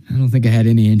 I don't think I had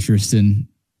any interest in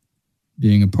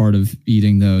being a part of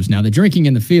eating those. Now, the drinking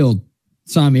in the field,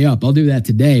 sign me up. I'll do that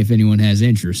today if anyone has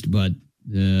interest. But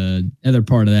the other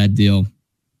part of that deal,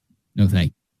 no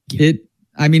thank you. It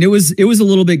was a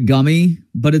little bit gummy,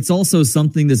 but it's also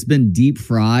something that's been deep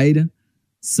fried.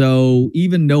 So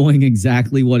even knowing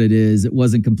exactly what it is, it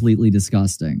wasn't completely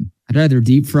disgusting. I'd rather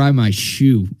deep fry my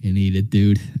shoe and eat it,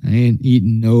 dude. I ain't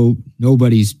eating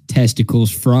nobody's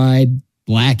testicles fried,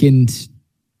 blackened,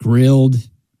 grilled,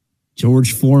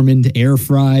 George Foreman air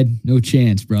fried. No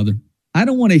chance, brother. I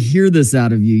don't want to hear this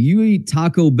out of you. You eat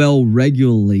Taco Bell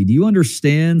regularly. Do you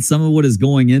understand some of what is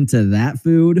going into that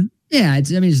food? Yeah,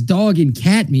 it's dog and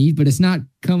cat meat, but it's not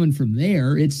coming from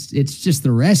there. It's just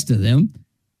the rest of them.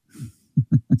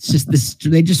 It's just this.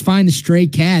 They just find the stray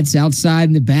cats outside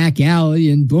in the back alley,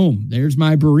 and boom, there's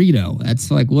my burrito. That's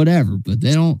like whatever, but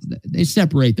they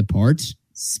separate the parts.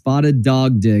 Spotted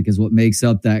dog dick is what makes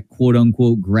up that quote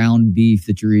unquote ground beef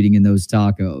that you're eating in those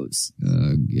tacos.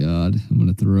 Oh God, I'm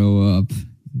gonna throw up.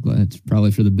 But it's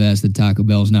probably for the best that Taco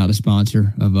Bell's not a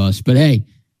sponsor of us. But hey,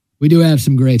 we do have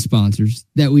some great sponsors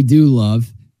that we do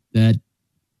love that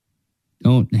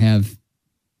don't have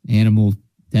animal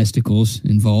testicles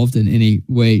involved in any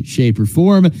way, shape, or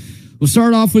form. We'll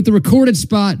start off with the recorded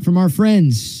spot from our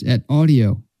friends at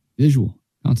Audio Visual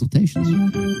Consultations.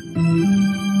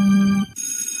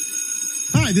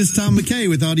 Hi, this is Tom McKay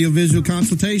with Audio Visual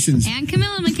Consultations. And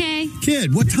Camilla McKay.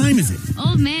 Kid, what time is it?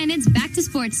 Oh man, it's back to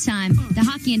sports time. The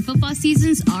hockey and football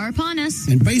seasons are upon us.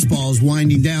 And baseball is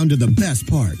winding down to the best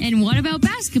part. And what about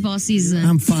basketball season?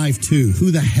 I'm 5'2".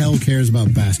 Who the hell cares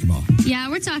about basketball? Yeah,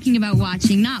 we're talking about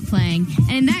watching, not playing.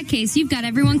 And in that case, you've got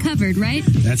everyone covered, right?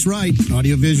 That's right.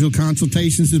 Audio Visual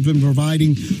Consultations has been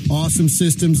providing awesome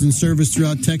systems and service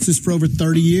throughout Texas for over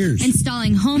 30 years.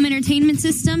 Installing home entertainment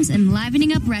systems and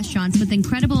livening up restaurants with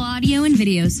incredible audio and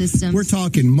video systems. We're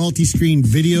talking multi-screen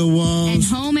video walls. And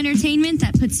home entertainment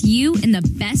that puts you in the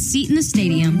best seat in the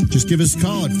stadium. Just give us a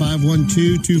call at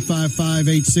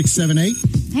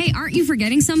 512-255-8678. Hey, aren't you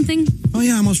forgetting something? Oh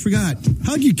yeah, I almost forgot.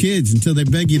 Hug your kids until they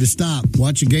beg you to stop.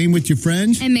 Watch a game with your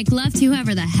friends. And make love to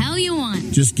whoever the hell you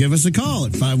want. Just give us a call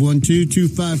at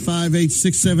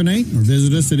 512-255-8678 or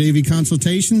visit us at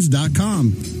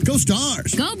avconsultations.com. Go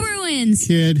Stars! Go Bruins!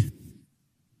 Kid.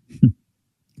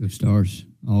 Go Stars.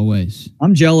 Always.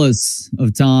 I'm jealous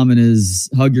of Tom and his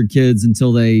hug your kids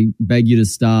until they beg you to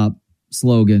stop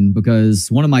slogan because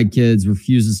one of my kids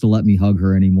refuses to let me hug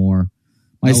her anymore.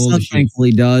 My son thankfully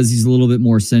does. He's a little bit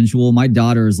more sensual. My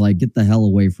daughter is like, get the hell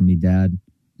away from me, Dad.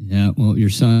 Yeah, well,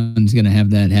 your son's going to have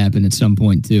that happen at some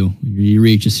point too. You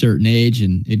reach a certain age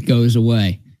and it goes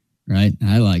away, right?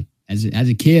 As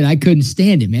a kid, I couldn't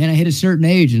stand it, man. I hit a certain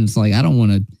age and it's like, I don't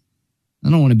want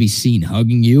to be seen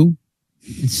hugging you.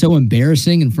 It's so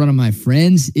embarrassing in front of my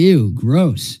friends. Ew,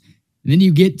 gross. And then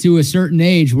you get to a certain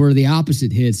age where the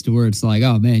opposite hits to where it's like,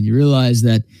 oh man, you realize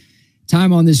that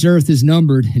time on this earth is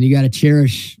numbered and you got to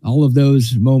cherish all of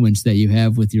those moments that you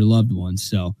have with your loved ones.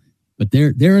 So, but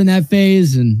they're in that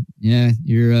phase and yeah,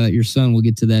 your son will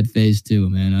get to that phase too,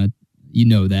 man. You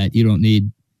know that. You don't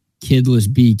need kidless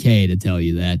BK to tell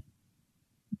you that.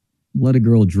 Let a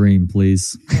girl dream,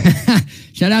 please.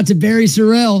 Shout out to Barry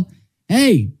Sorrell.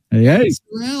 Hey,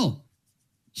 Sorrell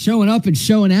showing up and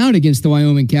showing out against the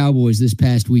Wyoming Cowboys this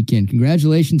past weekend.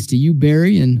 Congratulations to you,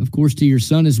 Barry, and of course to your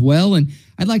son as well. And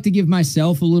I'd like to give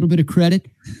myself a little bit of credit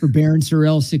for Baron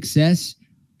Sorrell's success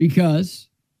because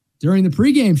during the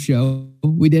pregame show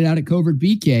we did out at Covert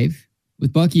Bee Cave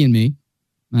with Bucky and me,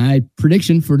 my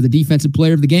prediction for the defensive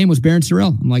player of the game was Barron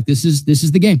Sorrell. I'm like, this is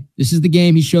the game. This is the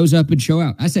game. He shows up and show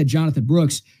out. I said Jonathan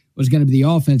Brooks was going to be the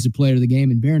offensive player of the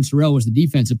game, and Barron Sorrell was the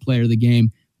defensive player of the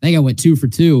game. I think I went 2 for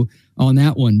 2 on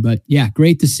that one. But yeah,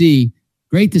 great to see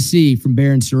from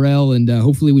Barron Sorrell, and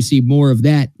hopefully we see more of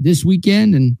that this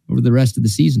weekend and over the rest of the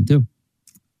season too.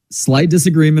 Slight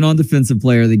disagreement on defensive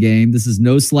player of the game. This is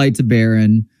no slight to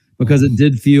Barron, because it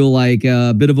did feel like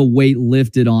a bit of a weight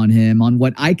lifted on him on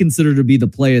what I consider to be the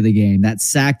play of the game. That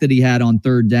sack that he had on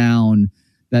 3rd down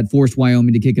that forced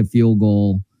Wyoming to kick a field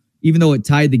goal. Even though it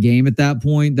tied the game at that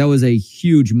point, that was a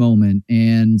huge moment.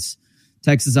 And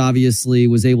Texas obviously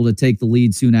was able to take the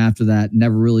lead soon after that,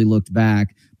 never really looked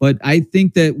back. But I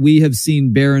think that we have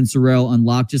seen Barron Sorrell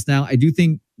unlock just now. I do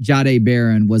think Jahdae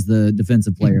Barron was the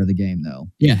defensive player of the game, though.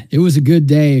 Yeah, it was a good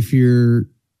day if you're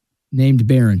named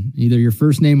Barron. Either your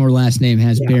first name or last name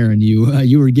has Barron.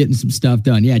 You were getting some stuff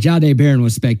done. Yeah, Jahdae Barron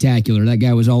was spectacular. That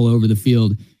guy was all over the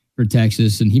field for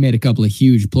Texas, and he made a couple of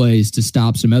huge plays to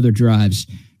stop some other drives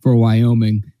for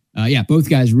Wyoming. Both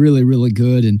guys really, really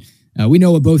good, and we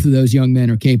know what both of those young men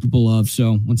are capable of.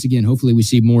 So once again, hopefully we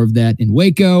see more of that in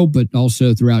Waco, but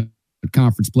also throughout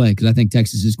conference play, because I think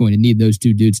Texas is going to need those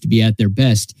two dudes to be at their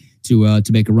best to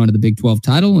make a run of the Big 12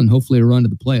 title and hopefully a run to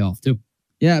the playoff too.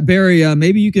 Yeah, Barry,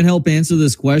 maybe you can help answer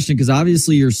this question, because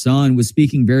obviously your son was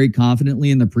speaking very confidently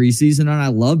in the preseason, and I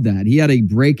love that. He had a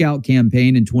breakout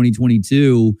campaign in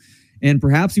 2022, and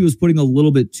perhaps he was putting a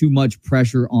little bit too much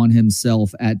pressure on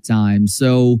himself at times.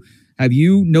 So have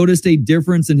you noticed a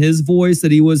difference in his voice,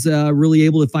 that he was really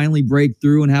able to finally break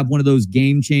through and have one of those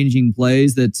game-changing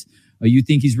plays that you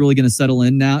think he's really going to settle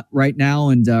in right now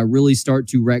and really start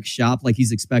to wreck shop like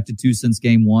he's expected to since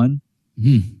game 1?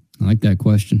 I like that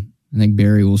question. I think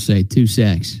Barry will say 2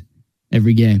 sacks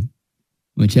every game,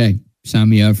 which, hey, sign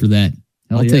me up for that.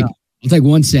 I'll take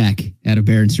 1 sack out of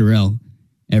Barron Sorrell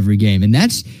every game. And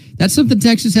that's something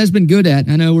Texas has been good at.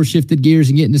 I know we're shifted gears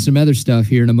and getting to some other stuff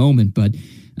here in a moment, but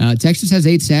Texas has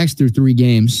 8 sacks through 3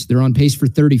 games. They're on pace for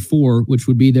 34, which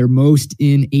would be their most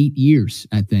in 8 years,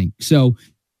 I think. So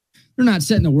they're not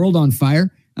setting the world on fire.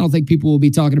 I don't think people will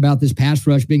be talking about this pass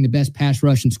rush being the best pass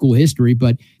rush in school history,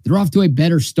 but they're off to a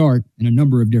better start in a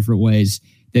number of different ways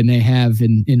than they have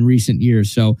in recent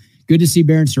years. So good to see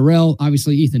Barron Sorrell.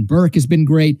 Obviously, Ethan Burke has been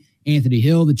great. Anthony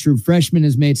Hill, the true freshman,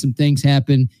 has made some things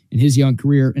happen in his young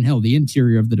career. And hell, the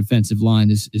interior of the defensive line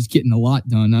is getting a lot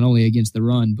done, not only against the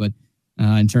run, but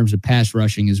in terms of pass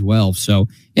rushing as well. So,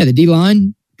 yeah, the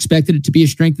D-line, expected it to be a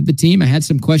strength of the team. I had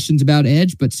some questions about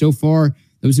edge, but so far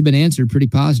those have been answered pretty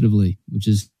positively, which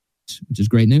is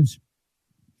great news.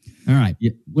 All right.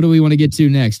 What do we want to get to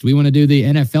next? Do we want to do the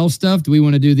NFL stuff? Do we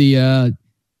want to do the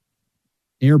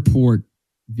airport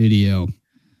video?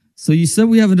 So you said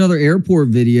we have another airport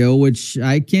video, which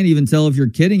I can't even tell if you're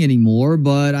kidding anymore,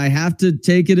 but I have to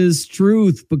take it as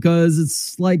truth, because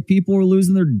it's like people are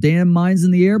losing their damn minds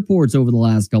in the airports over the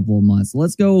last couple of months.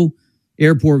 Let's go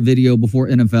airport video before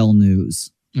NFL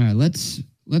news. All right, let's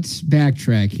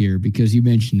backtrack here, because you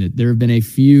mentioned it. There have been a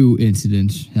few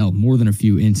incidents, hell, more than a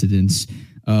few incidents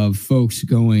of folks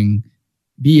going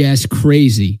BS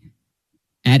crazy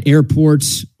at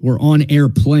airports or on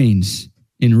airplanes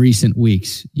in recent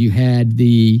weeks. You had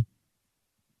the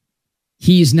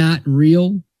 "he's not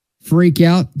real" freak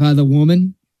out by the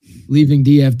woman leaving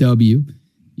DFW.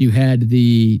 You had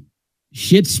the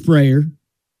shit sprayer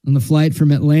on the flight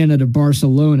from Atlanta to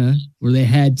Barcelona, where they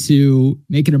had to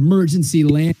make an emergency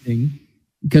landing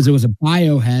because it was a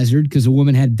biohazard, because a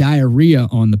woman had diarrhea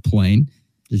on the plane.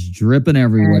 Just dripping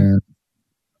everywhere.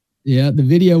 Yeah, the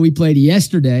video we played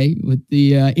yesterday with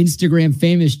the Instagram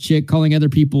famous chick calling other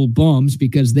people bums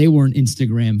because they weren't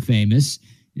Instagram famous,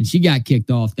 and she got kicked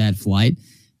off that flight.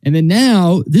 And then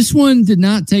now, this one did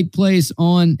not take place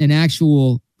on an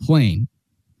actual plane.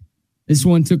 This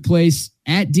one took place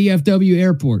at DFW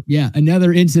Airport. Yeah,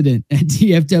 another incident at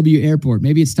DFW Airport.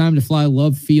 Maybe it's time to fly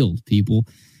Love Field, people.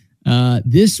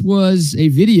 This was a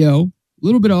video, a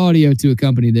little bit of audio to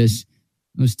accompany this.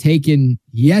 It was taken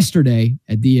yesterday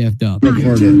at DFW.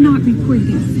 Do not record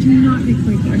this. Do not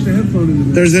record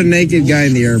this. There's a naked guy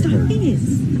in the airport.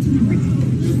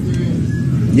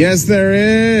 Yes, there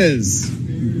is.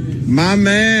 My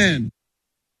man.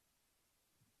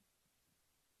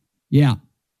 Yeah.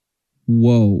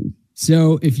 Whoa.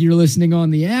 So if you're listening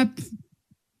on the app,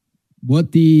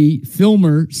 what the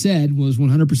filmer said was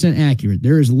 100% accurate.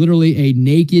 There is literally a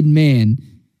naked man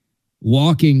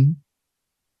walking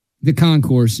the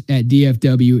concourse at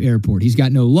DFW Airport. He's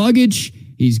got no luggage.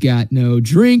 He's got no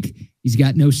drink. He's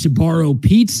got no Sbarro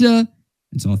pizza.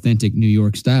 It's authentic New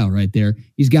York style right there.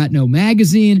 He's got no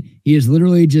magazine. He is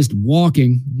literally just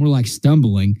walking, more like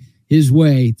stumbling, his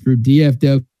way through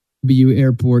DFW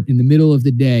Airport in the middle of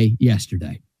the day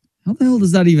yesterday. How the hell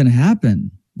does that even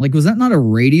happen? Like, was that not a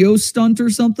radio stunt or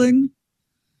something?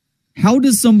 How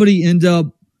does somebody end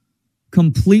up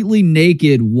completely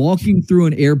naked walking through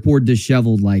an airport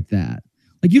disheveled like that?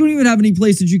 Like, you don't even have any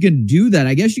places you can do that.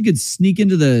 I guess you could sneak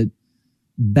into the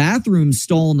bathroom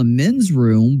stall in the men's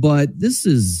room, but this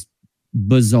is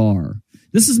bizarre.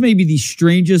 This is maybe the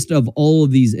strangest of all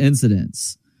of these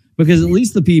incidents, because at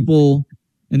least the people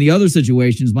in the other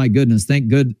situations, my goodness, thank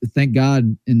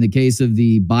God in the case of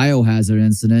the biohazard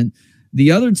incident,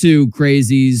 the other two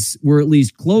crazies were at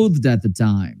least clothed at the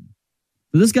time.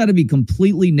 But this got to be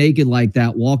completely naked like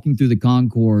that, walking through the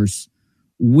concourse.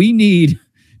 We need,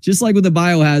 just like with the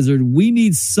biohazard, we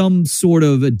need some sort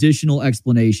of additional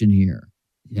explanation here.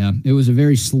 Yeah, it was a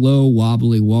very slow,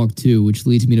 wobbly walk, too, which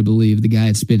leads me to believe the guy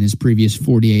had spent his previous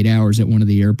 48 hours at one of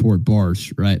the airport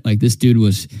bars, right? Like, this dude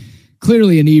was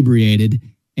clearly inebriated.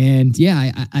 And,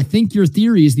 yeah, I think your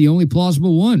theory is the only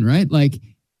plausible one, right? Like,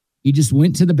 he just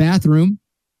went to the bathroom,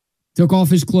 took off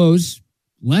his clothes,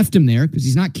 left him there because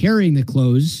he's not carrying the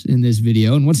clothes in this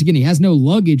video. And once again, he has no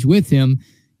luggage with him.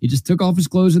 He just took off his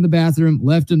clothes in the bathroom,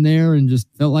 left him there, and just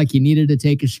felt like he needed to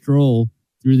take a stroll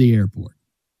through the airport.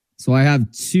 So I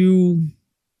have two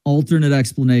alternate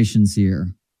explanations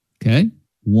here. Okay.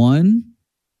 One,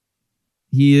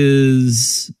 he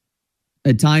is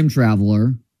a time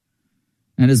traveler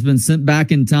and has been sent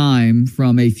back in time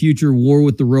from a future war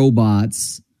with the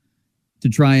robots to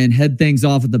try and head things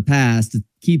off at the past to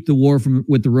keep the war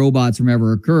with the robots from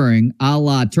ever occurring, a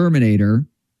la Terminator,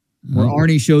 where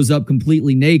Arnie shows up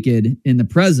completely naked in the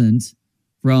present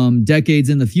from decades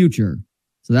in the future.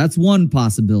 So that's one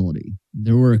possibility.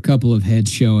 There were a couple of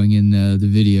heads showing in the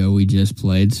video we just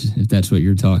played, if that's what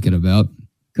you're talking about.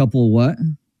 Couple of what?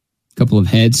 Couple of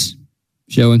heads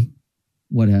showing.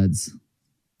 What heads?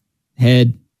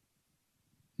 Head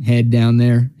down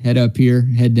there, head up here,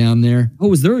 head down there. Oh,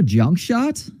 was there a junk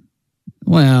shot?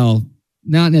 Well,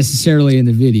 not necessarily in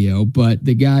the video, but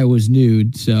the guy was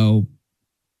nude, so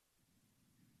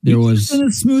there was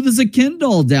as smooth as a Ken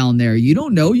doll down there. You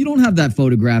don't know. You don't have that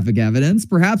photographic evidence.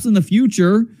 Perhaps in the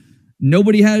future,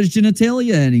 nobody has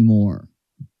genitalia anymore.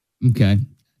 Okay.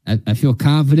 I feel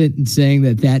confident in saying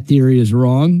that theory is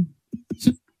wrong.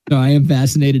 So I am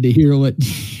fascinated to hear what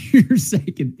your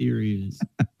second theory is.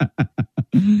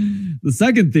 The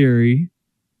second theory,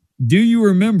 do you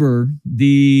remember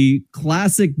the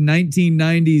classic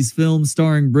 1990s film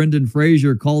starring Brendan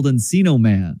Fraser called Encino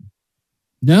Man?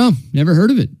 No, never heard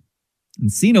of it.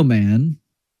 Encino Man,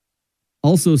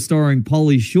 also starring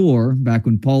Pauly Shore, back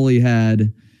when Pauly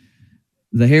had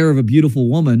the hair of a beautiful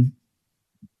woman,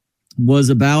 was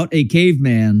about a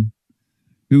caveman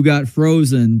who got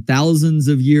frozen thousands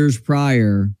of years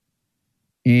prior,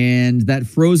 and that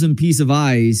frozen piece of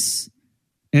ice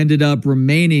ended up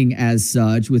remaining as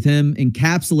such, with him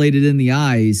encapsulated in the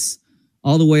ice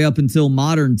all the way up until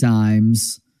modern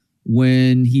times,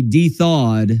 when he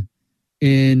de-thawed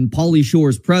in Pauly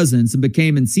Shore's presence and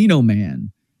became Encino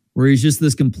Man, where he's just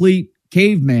this complete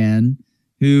caveman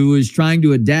who is trying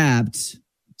to adapt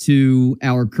to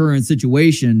our current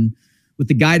situation with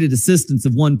the guided assistance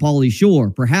of one Pauly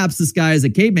Shore. Perhaps this guy is a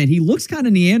caveman. He looks kind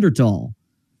of Neanderthal.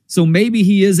 So maybe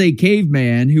he is a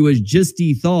caveman who has just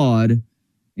de-thawed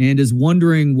and is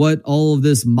wondering what all of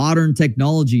this modern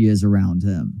technology is around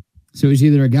him. So he's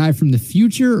either a guy from the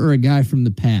future or a guy from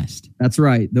the past. That's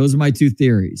right. Those are my two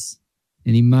theories.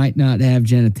 And he might not have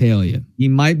genitalia. He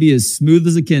might be as smooth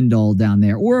as a Ken doll down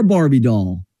there, or a Barbie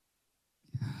doll.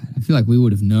 I feel like we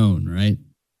would have known, right?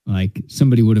 Like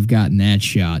somebody would have gotten that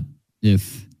shot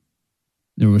if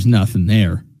there was nothing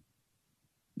there.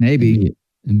 Maybe.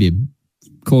 It'd be a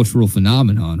cultural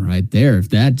phenomenon right there if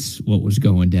that's what was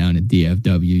going down at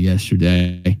DFW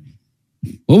yesterday.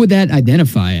 What would that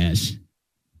identify as?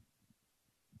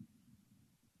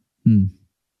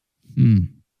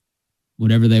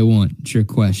 Whatever they want. It's your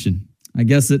question. I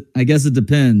guess it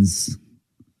depends.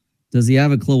 Does he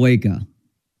have a cloaca?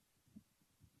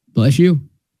 Bless you.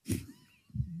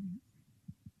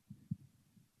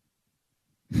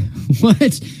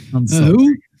 What? I'm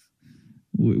sorry.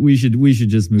 We should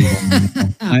just move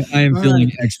on. I am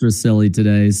feeling extra silly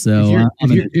today, so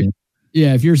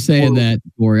if you're saying that,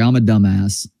 Corey, I'm a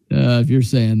dumbass. If you're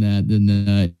saying that,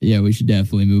 then we should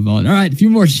definitely move on. All right, a few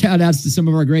more shout outs to some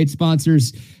of our great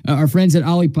sponsors. Our friends at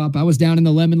Olipop. I was down in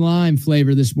the lemon lime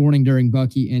flavor this morning during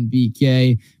Bucky and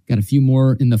BK. Got a few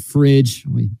more in the fridge.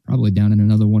 Probably down in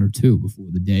another one or two before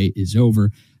the day is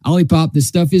over. Olipop, this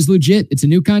stuff is legit. It's a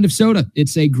new kind of soda.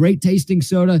 It's a great tasting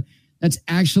soda that's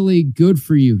actually good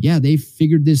for you. Yeah, they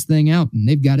figured this thing out and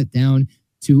they've got it down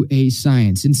to a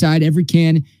science. Inside every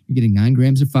can, you're getting 9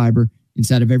 grams of fiber.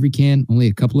 Inside of every can, only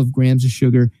a couple of grams of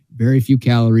sugar, very few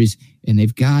calories. And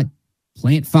they've got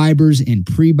plant fibers and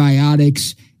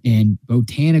prebiotics and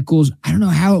botanicals. I don't know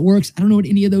how it works. I don't know what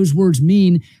any of those words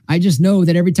mean. I just know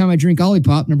that every time I drink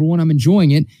Olipop, number one, I'm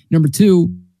enjoying it. Number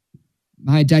two,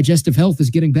 my digestive health is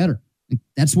getting better.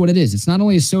 That's what it is. It's not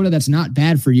only a soda that's not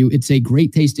bad for you, it's a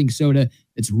great tasting soda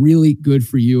that's really good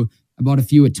for you. I bought a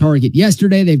few at Target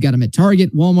yesterday. They've got them at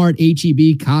Target, Walmart,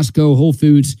 H-E-B, Costco, Whole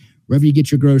Foods, wherever you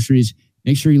get your groceries.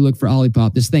 Make sure you look for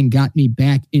Olipop. This thing got me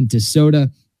back into soda.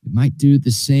 It might do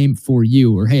the same for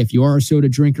you. Or hey, if you are a soda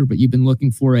drinker, but you've been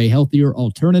looking for a healthier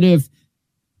alternative,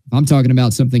 if I'm talking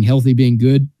about something healthy being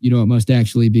good, you know it must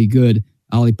actually be good.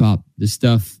 Olipop, this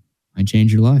stuff might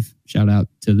change your life. Shout out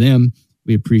to them.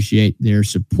 We appreciate their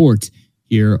support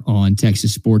here on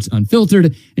Texas Sports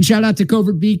Unfiltered. And shout out to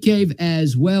Covert Bee Cave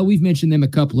as well. We've mentioned them a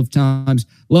couple of times.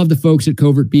 Love the folks at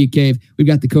Covert Bee Cave. We've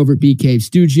got the Covert Bee Cave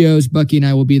Studios. Bucky and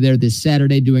I will be there this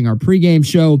Saturday doing our pregame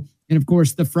show. And of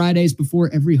course, the Fridays before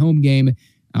every home game,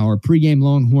 our pregame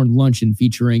Longhorn luncheon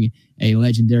featuring a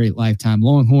legendary lifetime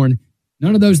Longhorn.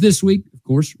 None of those this week, of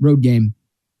course, road game.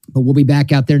 But we'll be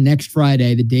back out there next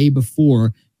Friday, the day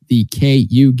before the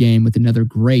KU game, with another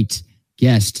great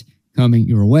guest coming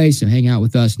your way. So hang out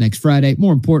with us next Friday.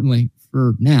 More importantly,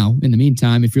 for now, in the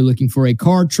meantime, if you're looking for a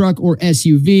car, truck, or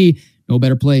SUV, no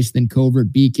better place than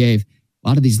Covert Bee Cave. A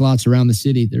lot of these lots around the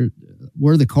city,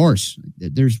 where are the cars?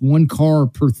 There's one car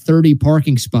per 30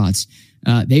 parking spots.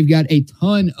 They've got a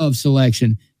ton of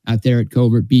selection out there at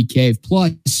Covert Bee Cave,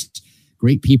 plus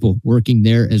great people working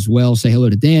there as well. Say hello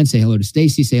to Dan, say hello to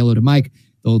Stacy, say hello to Mike.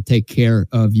 They'll take care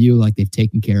of you like they've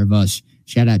taken care of us.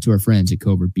 Shout out to our friends at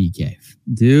Covert Bee Cave.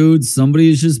 Dude,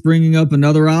 somebody is just bringing up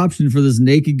another option for this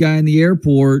naked guy in the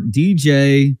airport.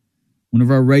 DJ, one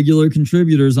of our regular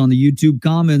contributors on the YouTube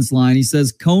comments line, he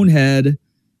says Conehead,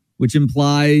 which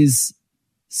implies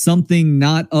something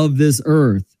not of this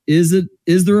earth. Is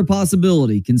there a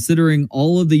possibility, considering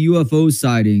all of the UFO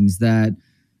sightings that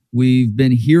we've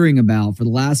been hearing about for the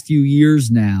last few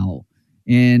years now,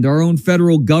 and our own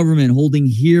federal government holding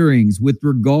hearings with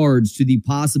regards to the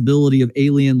possibility of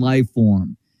alien life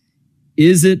form?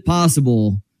 Is it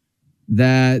possible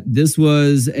that this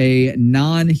was a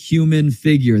non-human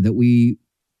figure that we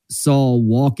saw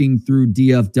walking through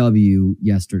DFW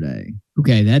yesterday?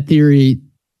 Okay, that theory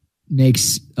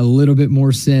makes a little bit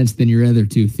more sense than your other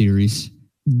two theories.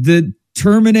 The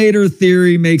Terminator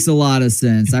theory makes a lot of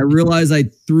sense. I realize I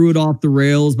threw it off the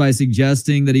rails by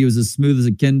suggesting that he was as smooth as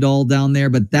a Ken doll down there,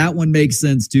 but that one makes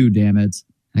sense too, damn it.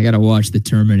 I got to watch the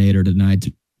Terminator tonight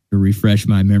to refresh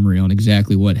my memory on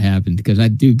exactly what happened, because I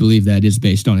do believe that is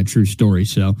based on a true story.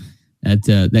 So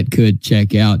that could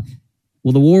check out.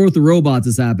 Well, the war with the robots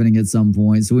is happening at some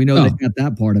point, so we know they got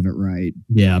that part of it right.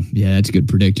 Yeah, that's good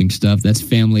predicting stuff. That's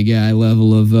Family Guy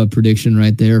level of prediction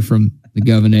right there from the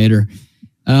Governor.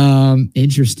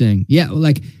 Interesting. Yeah,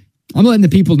 like I'm letting the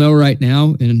people know right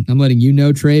now, and I'm letting you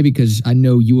know, Trey, because I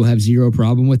know you will have zero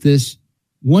problem with this.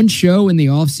 One show in the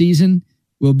off season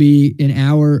will be an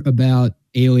hour about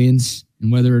aliens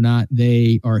and whether or not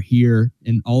they are here,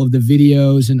 and all of the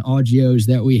videos and audios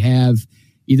that we have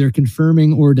either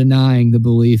confirming or denying the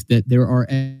belief that there are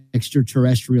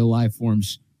extraterrestrial life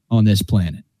forms on this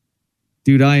planet.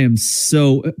 Dude, I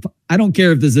don't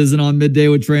care if this isn't on Midday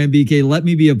with Trey and BK. Let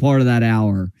me be a part of that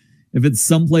hour. If it's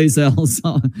someplace else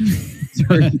on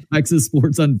Texas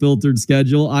Sports Unfiltered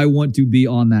schedule, I want to be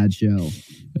on that show.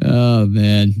 Oh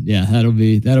man, yeah, that'll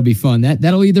be fun.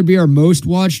 That'll either be our most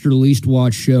watched or least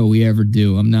watched show we ever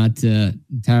do. I'm not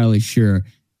entirely sure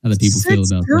how the people feel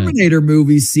about Terminator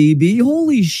movies, CB.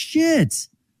 Holy shit.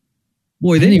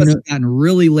 Boy, they must have gotten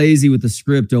really lazy with the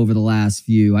script over the last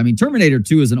few. I mean, Terminator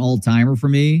 2 is an all-timer for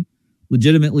me.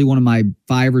 Legitimately one of my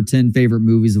 5 or 10 favorite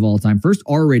movies of all time. First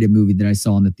R-rated movie that I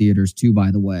saw in the theaters too,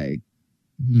 by the way.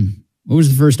 What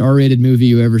was the first R-rated movie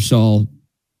you ever saw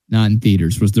not in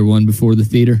theaters? Was there one before the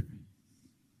theater?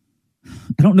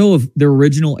 I don't know if the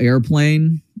original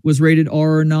Airplane was rated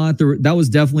R or not. That was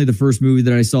definitely the first movie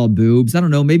that I saw boobs. I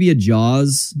don't know, maybe a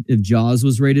Jaws, if Jaws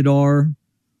was rated R.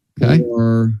 Okay.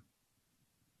 Or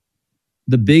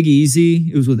The Big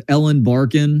Easy. It was with Ellen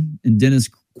Barkin and Dennis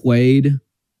Quaid.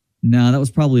 No, that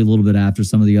was probably a little bit after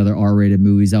some of the other R-rated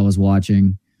movies I was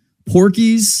watching.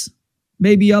 Porky's,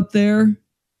 maybe up there. Did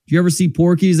you ever see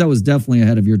Porky's? That was definitely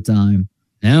ahead of your time.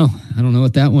 No, I don't know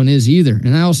what that one is either.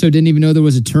 And I also didn't even know there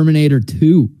was a Terminator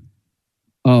 2.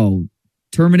 Oh,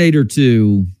 Terminator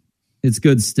 2. It's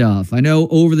good stuff. I know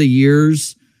over the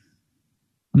years,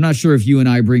 I'm not sure if you and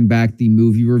I bring back the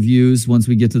movie reviews once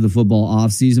we get to the football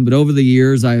offseason, but over the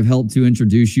years, I have helped to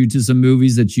introduce you to some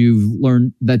movies that you've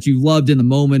learned that you loved in the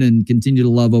moment and continue to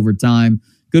love over time.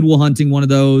 Good Will Hunting, one of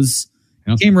those.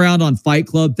 Yep. Came around on Fight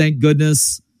Club, thank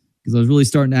goodness, because I was really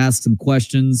starting to ask some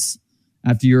questions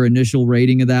after your initial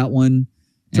rating of that one.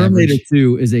 Terminator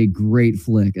 2 is a great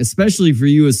flick, especially for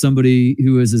you as somebody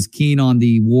who is as keen on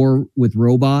the war with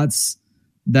robots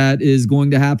that is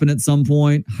going to happen at some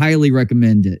point. Highly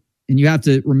recommend it. And you have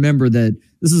to remember that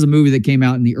this is a movie that came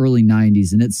out in the early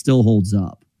 90s and it still holds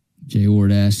up. Jay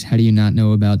Ward asks, how do you not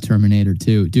know about Terminator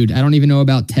 2? Dude, I don't even know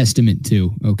about Testament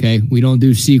 2, okay? We don't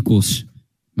do sequels.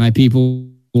 My people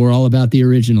were all about the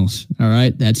originals, all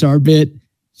right? That's our bit,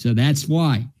 so that's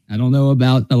why. I don't know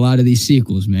about a lot of these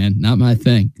sequels, man. Not my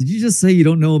thing. Did you just say you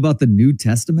don't know about the New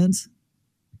Testament?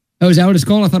 Oh, is that what it's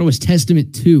called? I thought it was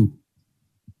Testament 2.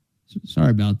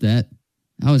 Sorry about that.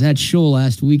 I was at Shoal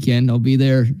last weekend. I'll be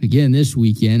there again this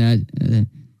weekend. I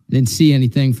didn't see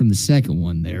anything from the second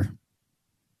one there.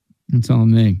 That's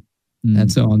on me.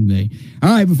 That's on me. All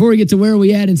right, before we get to where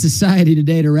we at in society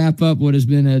today to wrap up what has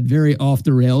been a very off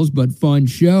the rails but fun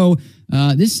show,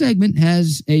 this segment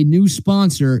has a new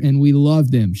sponsor, and we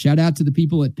love them. Shout out to the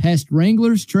people at Pest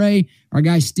Wranglers. Trey, our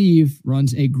guy Steve,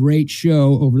 runs a great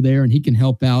show over there, and he can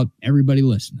help out everybody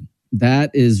listening.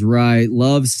 That is right.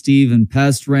 Love Steve and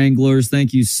Pest Wranglers.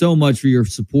 Thank you so much for your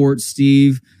support,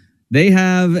 Steve. They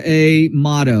have a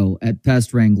motto at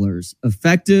Pest Wranglers: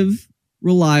 effective,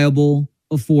 reliable,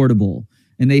 affordable.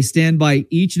 And they stand by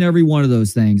each and every one of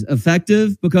those things.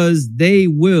 Effective because they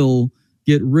will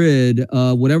get rid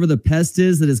of whatever the pest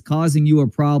is that is causing you a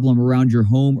problem around your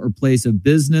home or place of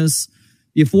business.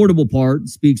 The affordable part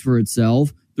speaks for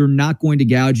itself. They're not going to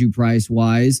gouge you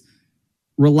price-wise.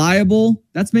 Reliable,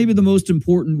 that's maybe the most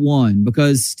important one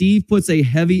because Steve puts a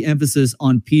heavy emphasis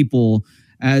on people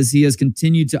as he has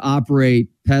continued to operate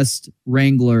Pest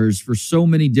Wranglers for so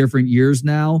many different years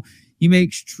now. He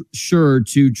makes sure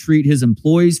to treat his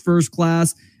employees first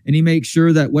class, and he makes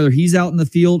sure that whether he's out in the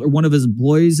field or one of his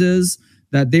employees is,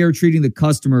 that they are treating the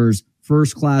customers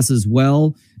first class as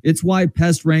well. It's why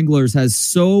Pest Wranglers has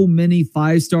so many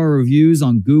 5-star reviews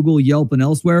on Google, Yelp, and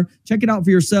elsewhere. Check it out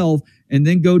for yourself, and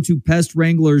then go to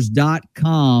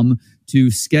pestwranglers.com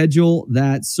to schedule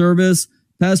that service.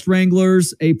 Pest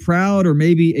Wranglers, a proud or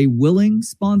maybe a willing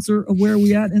sponsor of Where Are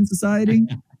We At in Society?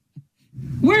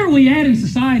 Where are we at in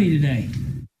society today?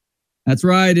 That's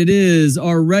right. It is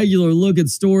our regular look at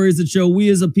stories that show we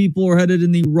as a people are headed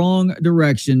in the wrong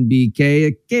direction, BK.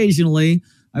 Occasionally,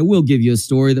 I will give you a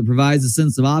story that provides a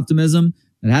sense of optimism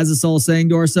that has us all saying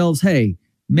to ourselves, hey,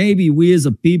 maybe we as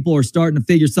a people are starting to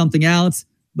figure something out.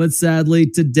 But sadly,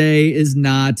 today is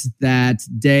not that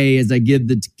day as I give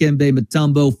the Dikembe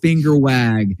Mutombo finger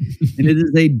wag. And it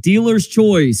is a dealer's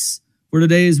choice for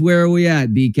today's Where Are We At,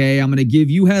 BK. I'm going to give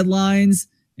you headlines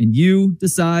and you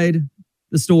decide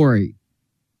the story.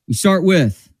 We start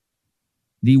with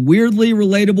the weirdly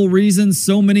relatable reasons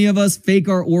so many of us fake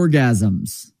our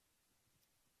orgasms.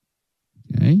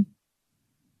 Okay.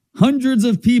 Hundreds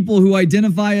of people who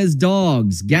identify as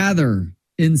dogs gather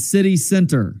in city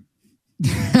center.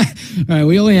 All right,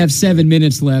 we only have 7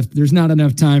 minutes left. There's not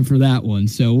enough time for that one,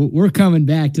 so we're coming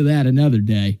back to that another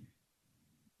day.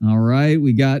 All right,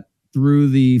 we got through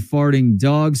the farting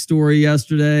dog story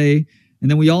yesterday. And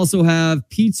then we also have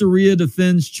pizzeria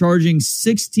defends charging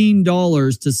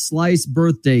 $16 to slice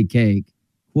birthday cake.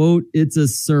 Quote, it's a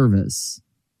service.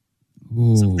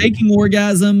 Ooh. So faking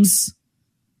orgasms,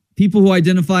 people who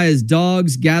identify as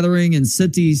dogs gathering in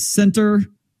city center,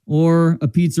 or a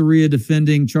pizzeria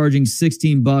defending charging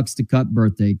 $16 to cut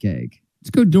birthday cake. Let's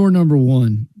go door number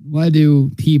one. Why do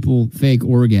people fake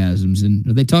orgasms? And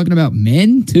are they talking about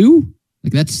men too?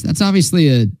 Like that's obviously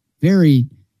a very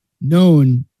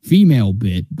known female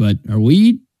bit, but are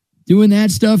we doing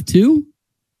that stuff too?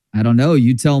 I don't know.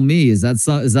 You tell me. Is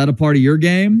that a part of your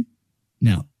game?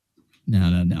 No.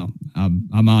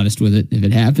 I'm honest with it. If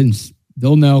it happens,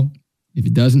 they'll know. If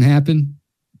it doesn't happen,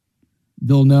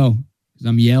 they'll know because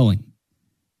I'm yelling.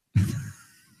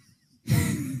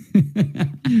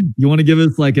 You want to give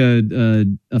us like a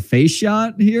face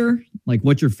shot here? Like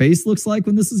what your face looks like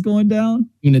when this is going down?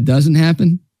 When it doesn't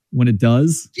happen? When it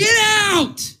does? Get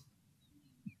out!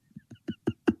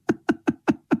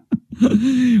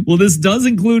 Well, this does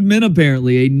include men,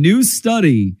 apparently. A new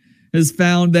study has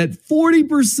found that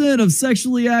 40% of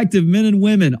sexually active men and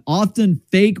women often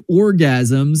fake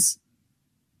orgasms,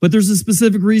 but there's a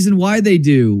specific reason why they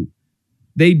do.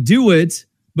 They do it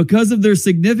because of their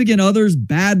significant other's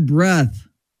bad breath.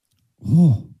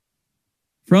 Oh.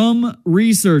 From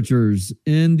researchers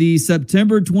in the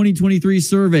September 2023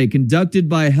 survey conducted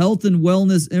by health and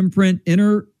wellness imprint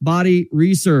Inner Body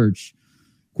Research.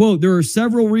 Quote, there are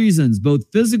several reasons,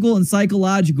 both physical and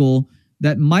psychological,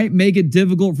 that might make it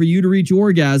difficult for you to reach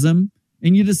orgasm,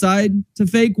 and you decide to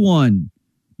fake one.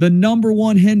 The number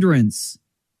one hindrance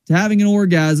to having an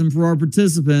orgasm for our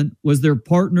participant was their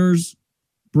partner's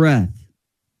breath.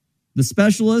 The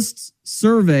specialists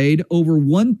surveyed over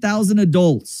 1,000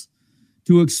 adults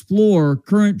to explore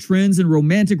current trends in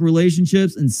romantic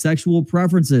relationships and sexual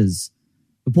preferences.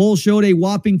 The poll showed a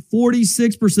whopping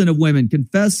 46% of women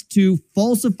confessed to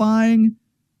falsifying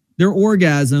their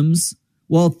orgasms,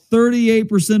 while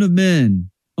 38% of men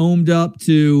owned up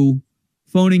to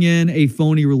phoning in a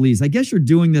phony release. I guess you're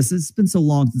doing this. It's been so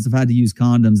long since I've had to use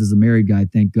condoms as a married guy,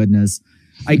 thank goodness.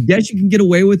 I guess you can get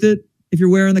away with it if you're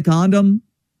wearing the condom,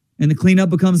 and the cleanup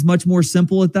becomes much more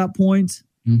simple at that point.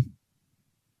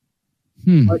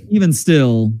 But even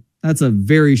still, that's a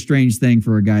very strange thing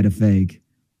for a guy to fake.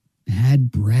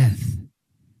 Bad breath.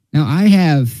 Now, I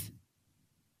have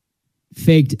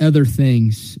faked other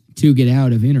things to get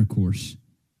out of intercourse,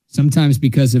 sometimes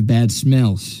because of bad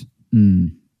smells.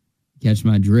 Catch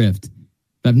my drift.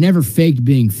 But I've never faked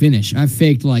being finished. I've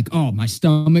faked like, oh, my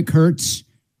stomach hurts,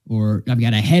 or I've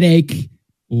got a headache,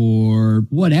 or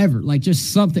whatever. Like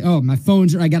just something. Oh, my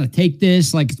phone's, I got to take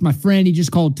this. Like it's my friend. He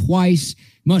just called twice.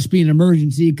 Must be an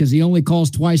emergency because he only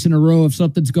calls twice in a row if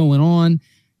something's going on.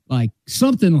 Like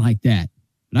something like that.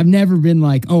 But I've never been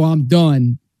like, oh, I'm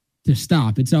done to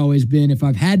stop. It's always been if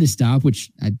I've had to stop,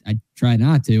 which I try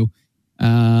not to,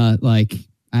 like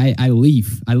I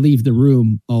leave. I leave the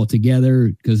room altogether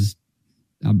because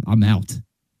I'm out.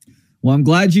 Well, I'm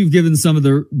glad you've given some of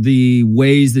the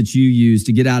ways that you use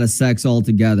to get out of sex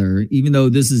altogether, even though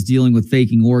this is dealing with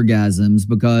faking orgasms,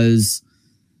 because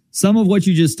some of what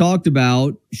you just talked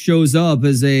about shows up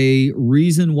as a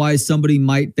reason why somebody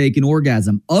might fake an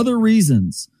orgasm. Other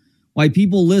reasons why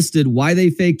people listed why they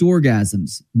faked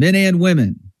orgasms, men and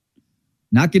women,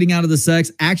 not getting out of the sex,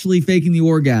 actually faking the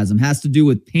orgasm, has to do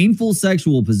with painful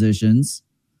sexual positions,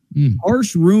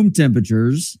 harsh room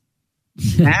temperatures,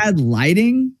 bad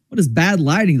lighting. What is bad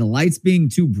lighting? The lights being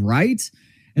too bright,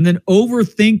 and then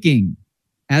overthinking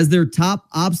as their top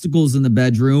obstacles in the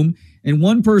bedroom. And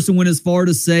one person went as far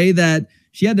to say that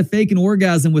she had to fake an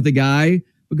orgasm with a guy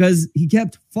because he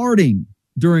kept farting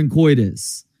during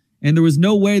coitus. And there was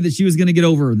no way that she was going to get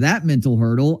over that mental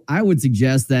hurdle. I would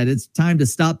suggest that it's time to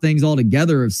stop things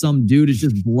altogether if some dude is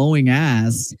just blowing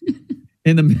ass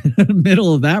in the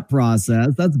middle of that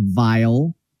process. That's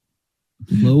vile.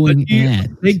 Blowing ass.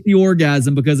 Fake the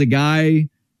orgasm because a guy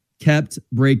kept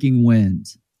breaking wind.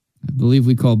 I believe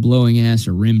we call blowing ass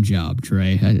a rim job,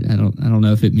 Trey. I don't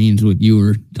know if it means what you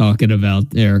were talking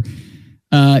about there.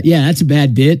 Yeah, that's a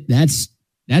bad bit. That's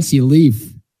you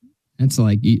leave. That's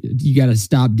like you got to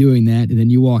stop doing that, and then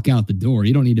you walk out the door.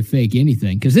 You don't need to fake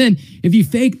anything, because then if you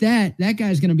fake that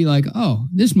guy's going to be like, oh,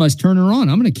 this must turn her on.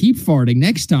 I'm going to keep farting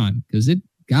next time because it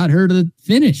got her to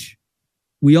finish.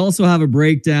 We also have a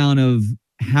breakdown of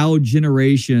how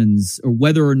generations, or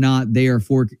whether or not they are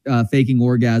faking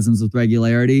orgasms with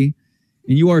regularity.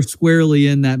 And you are squarely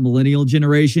in that millennial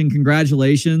generation.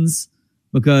 Congratulations,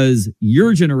 because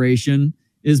your generation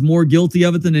is more guilty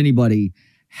of it than anybody.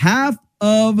 Half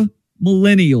of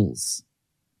millennials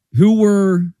who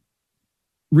were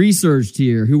researched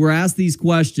here, who were asked these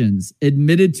questions,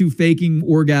 admitted to faking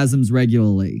orgasms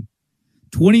regularly.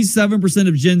 27%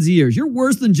 of Gen Zers. You're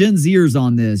worse than Gen Zers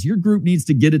on this. Your group needs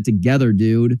to get it together,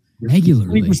 dude.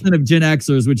 Regularly. 20% of Gen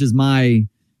Xers, which is my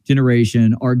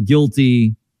generation, are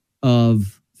guilty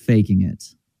of faking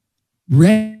it.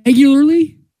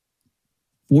 Regularly?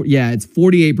 It's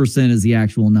 48% is the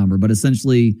actual number, but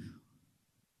essentially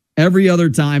every other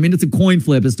time, I mean, it's a coin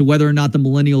flip as to whether or not the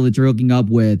millennial that you're hooking up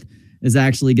with is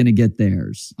actually going to get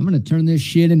theirs. I'm going to turn this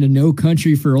shit into No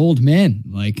Country for Old Men.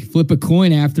 Like, flip a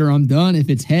coin after I'm done. If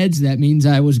it's heads, that means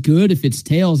I was good. If it's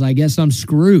tails, I guess I'm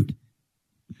screwed.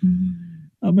 I'm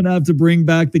going to have to bring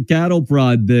back the cattle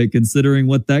prod bit, considering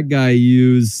what that guy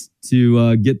used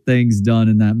to get things done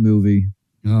in that movie.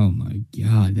 Oh, my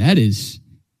God. That is...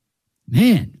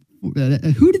 Man,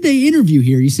 who did they interview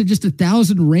here? You said just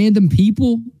 1,000 random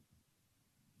people?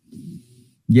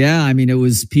 Yeah, I mean, it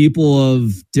was people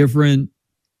of different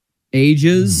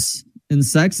ages and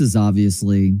sexes,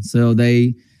 obviously. So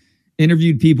they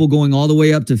interviewed people going all the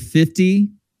way up to 50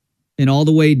 and all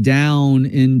the way down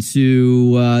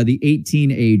into the 18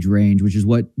 age range, which is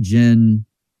what Gen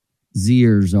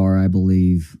Zers are, I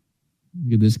believe.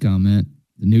 Look at this comment.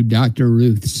 The new Dr.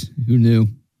 Ruths. Who knew?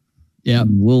 Yeah,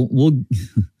 we'll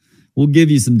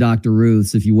give you some Dr.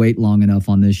 Ruths if you wait long enough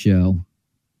on this show.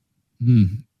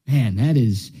 Man, that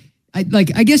is. I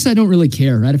guess I don't really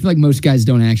care, right? I feel like most guys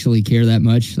don't actually care that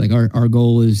much. Like our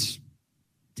goal is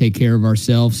take care of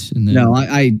ourselves. And then, no,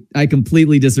 I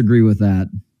completely disagree with that.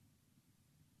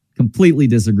 Completely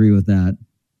disagree with that.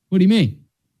 What do you mean?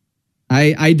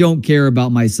 I don't care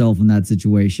about myself in that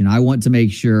situation. I want to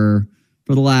make sure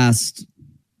for the last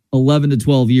 11 to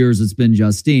 12 years it's been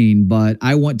Justine, but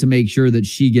I want to make sure that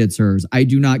she gets hers. I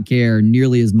do not care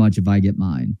nearly as much if I get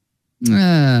mine.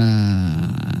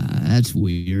 That's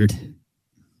weird.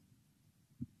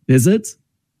 Is it?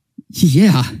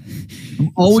 Yeah.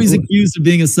 I'm always accused of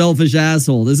being a selfish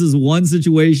asshole. This is one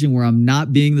situation where I'm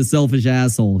not being the selfish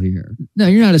asshole here. No,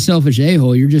 you're not a selfish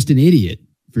a-hole. You're just an idiot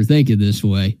for thinking this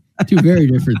way. Two very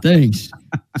different things.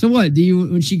 So what, do you,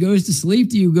 when she goes to sleep,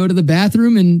 do you go to the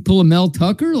bathroom and pull a Mel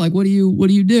Tucker? Like, what do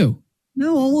you do?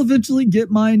 No, I'll eventually get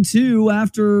mine too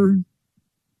after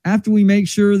we make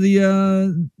sure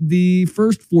the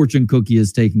first fortune cookie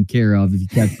is taken care of, if you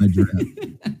catch my drift.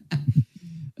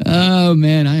 Oh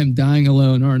man, I am dying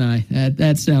alone, aren't I?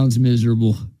 That sounds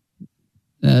miserable.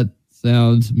 That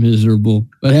sounds miserable.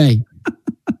 But hey.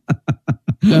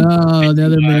 Oh,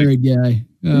 another married guy.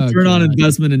 Oh, Return on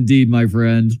investment indeed, my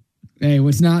friend. Hey,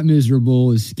 what's not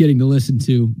miserable is getting to listen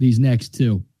to these next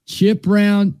two. Chip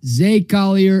Brown, Zay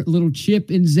Collier, little Chip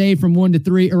and Zay from 1 to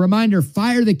 3. A reminder,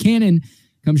 Fire the Cannon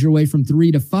comes your way from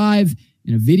 3 to 5.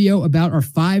 And a video about our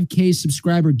 5K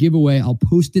subscriber giveaway. I'll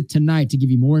post it tonight to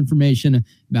give you more information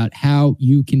about how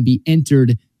you can be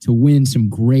entered to win some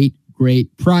great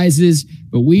prizes.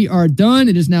 But we are done.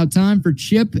 It is now time for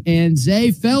Chip and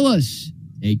Zay. Fellas,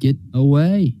 take it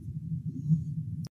away.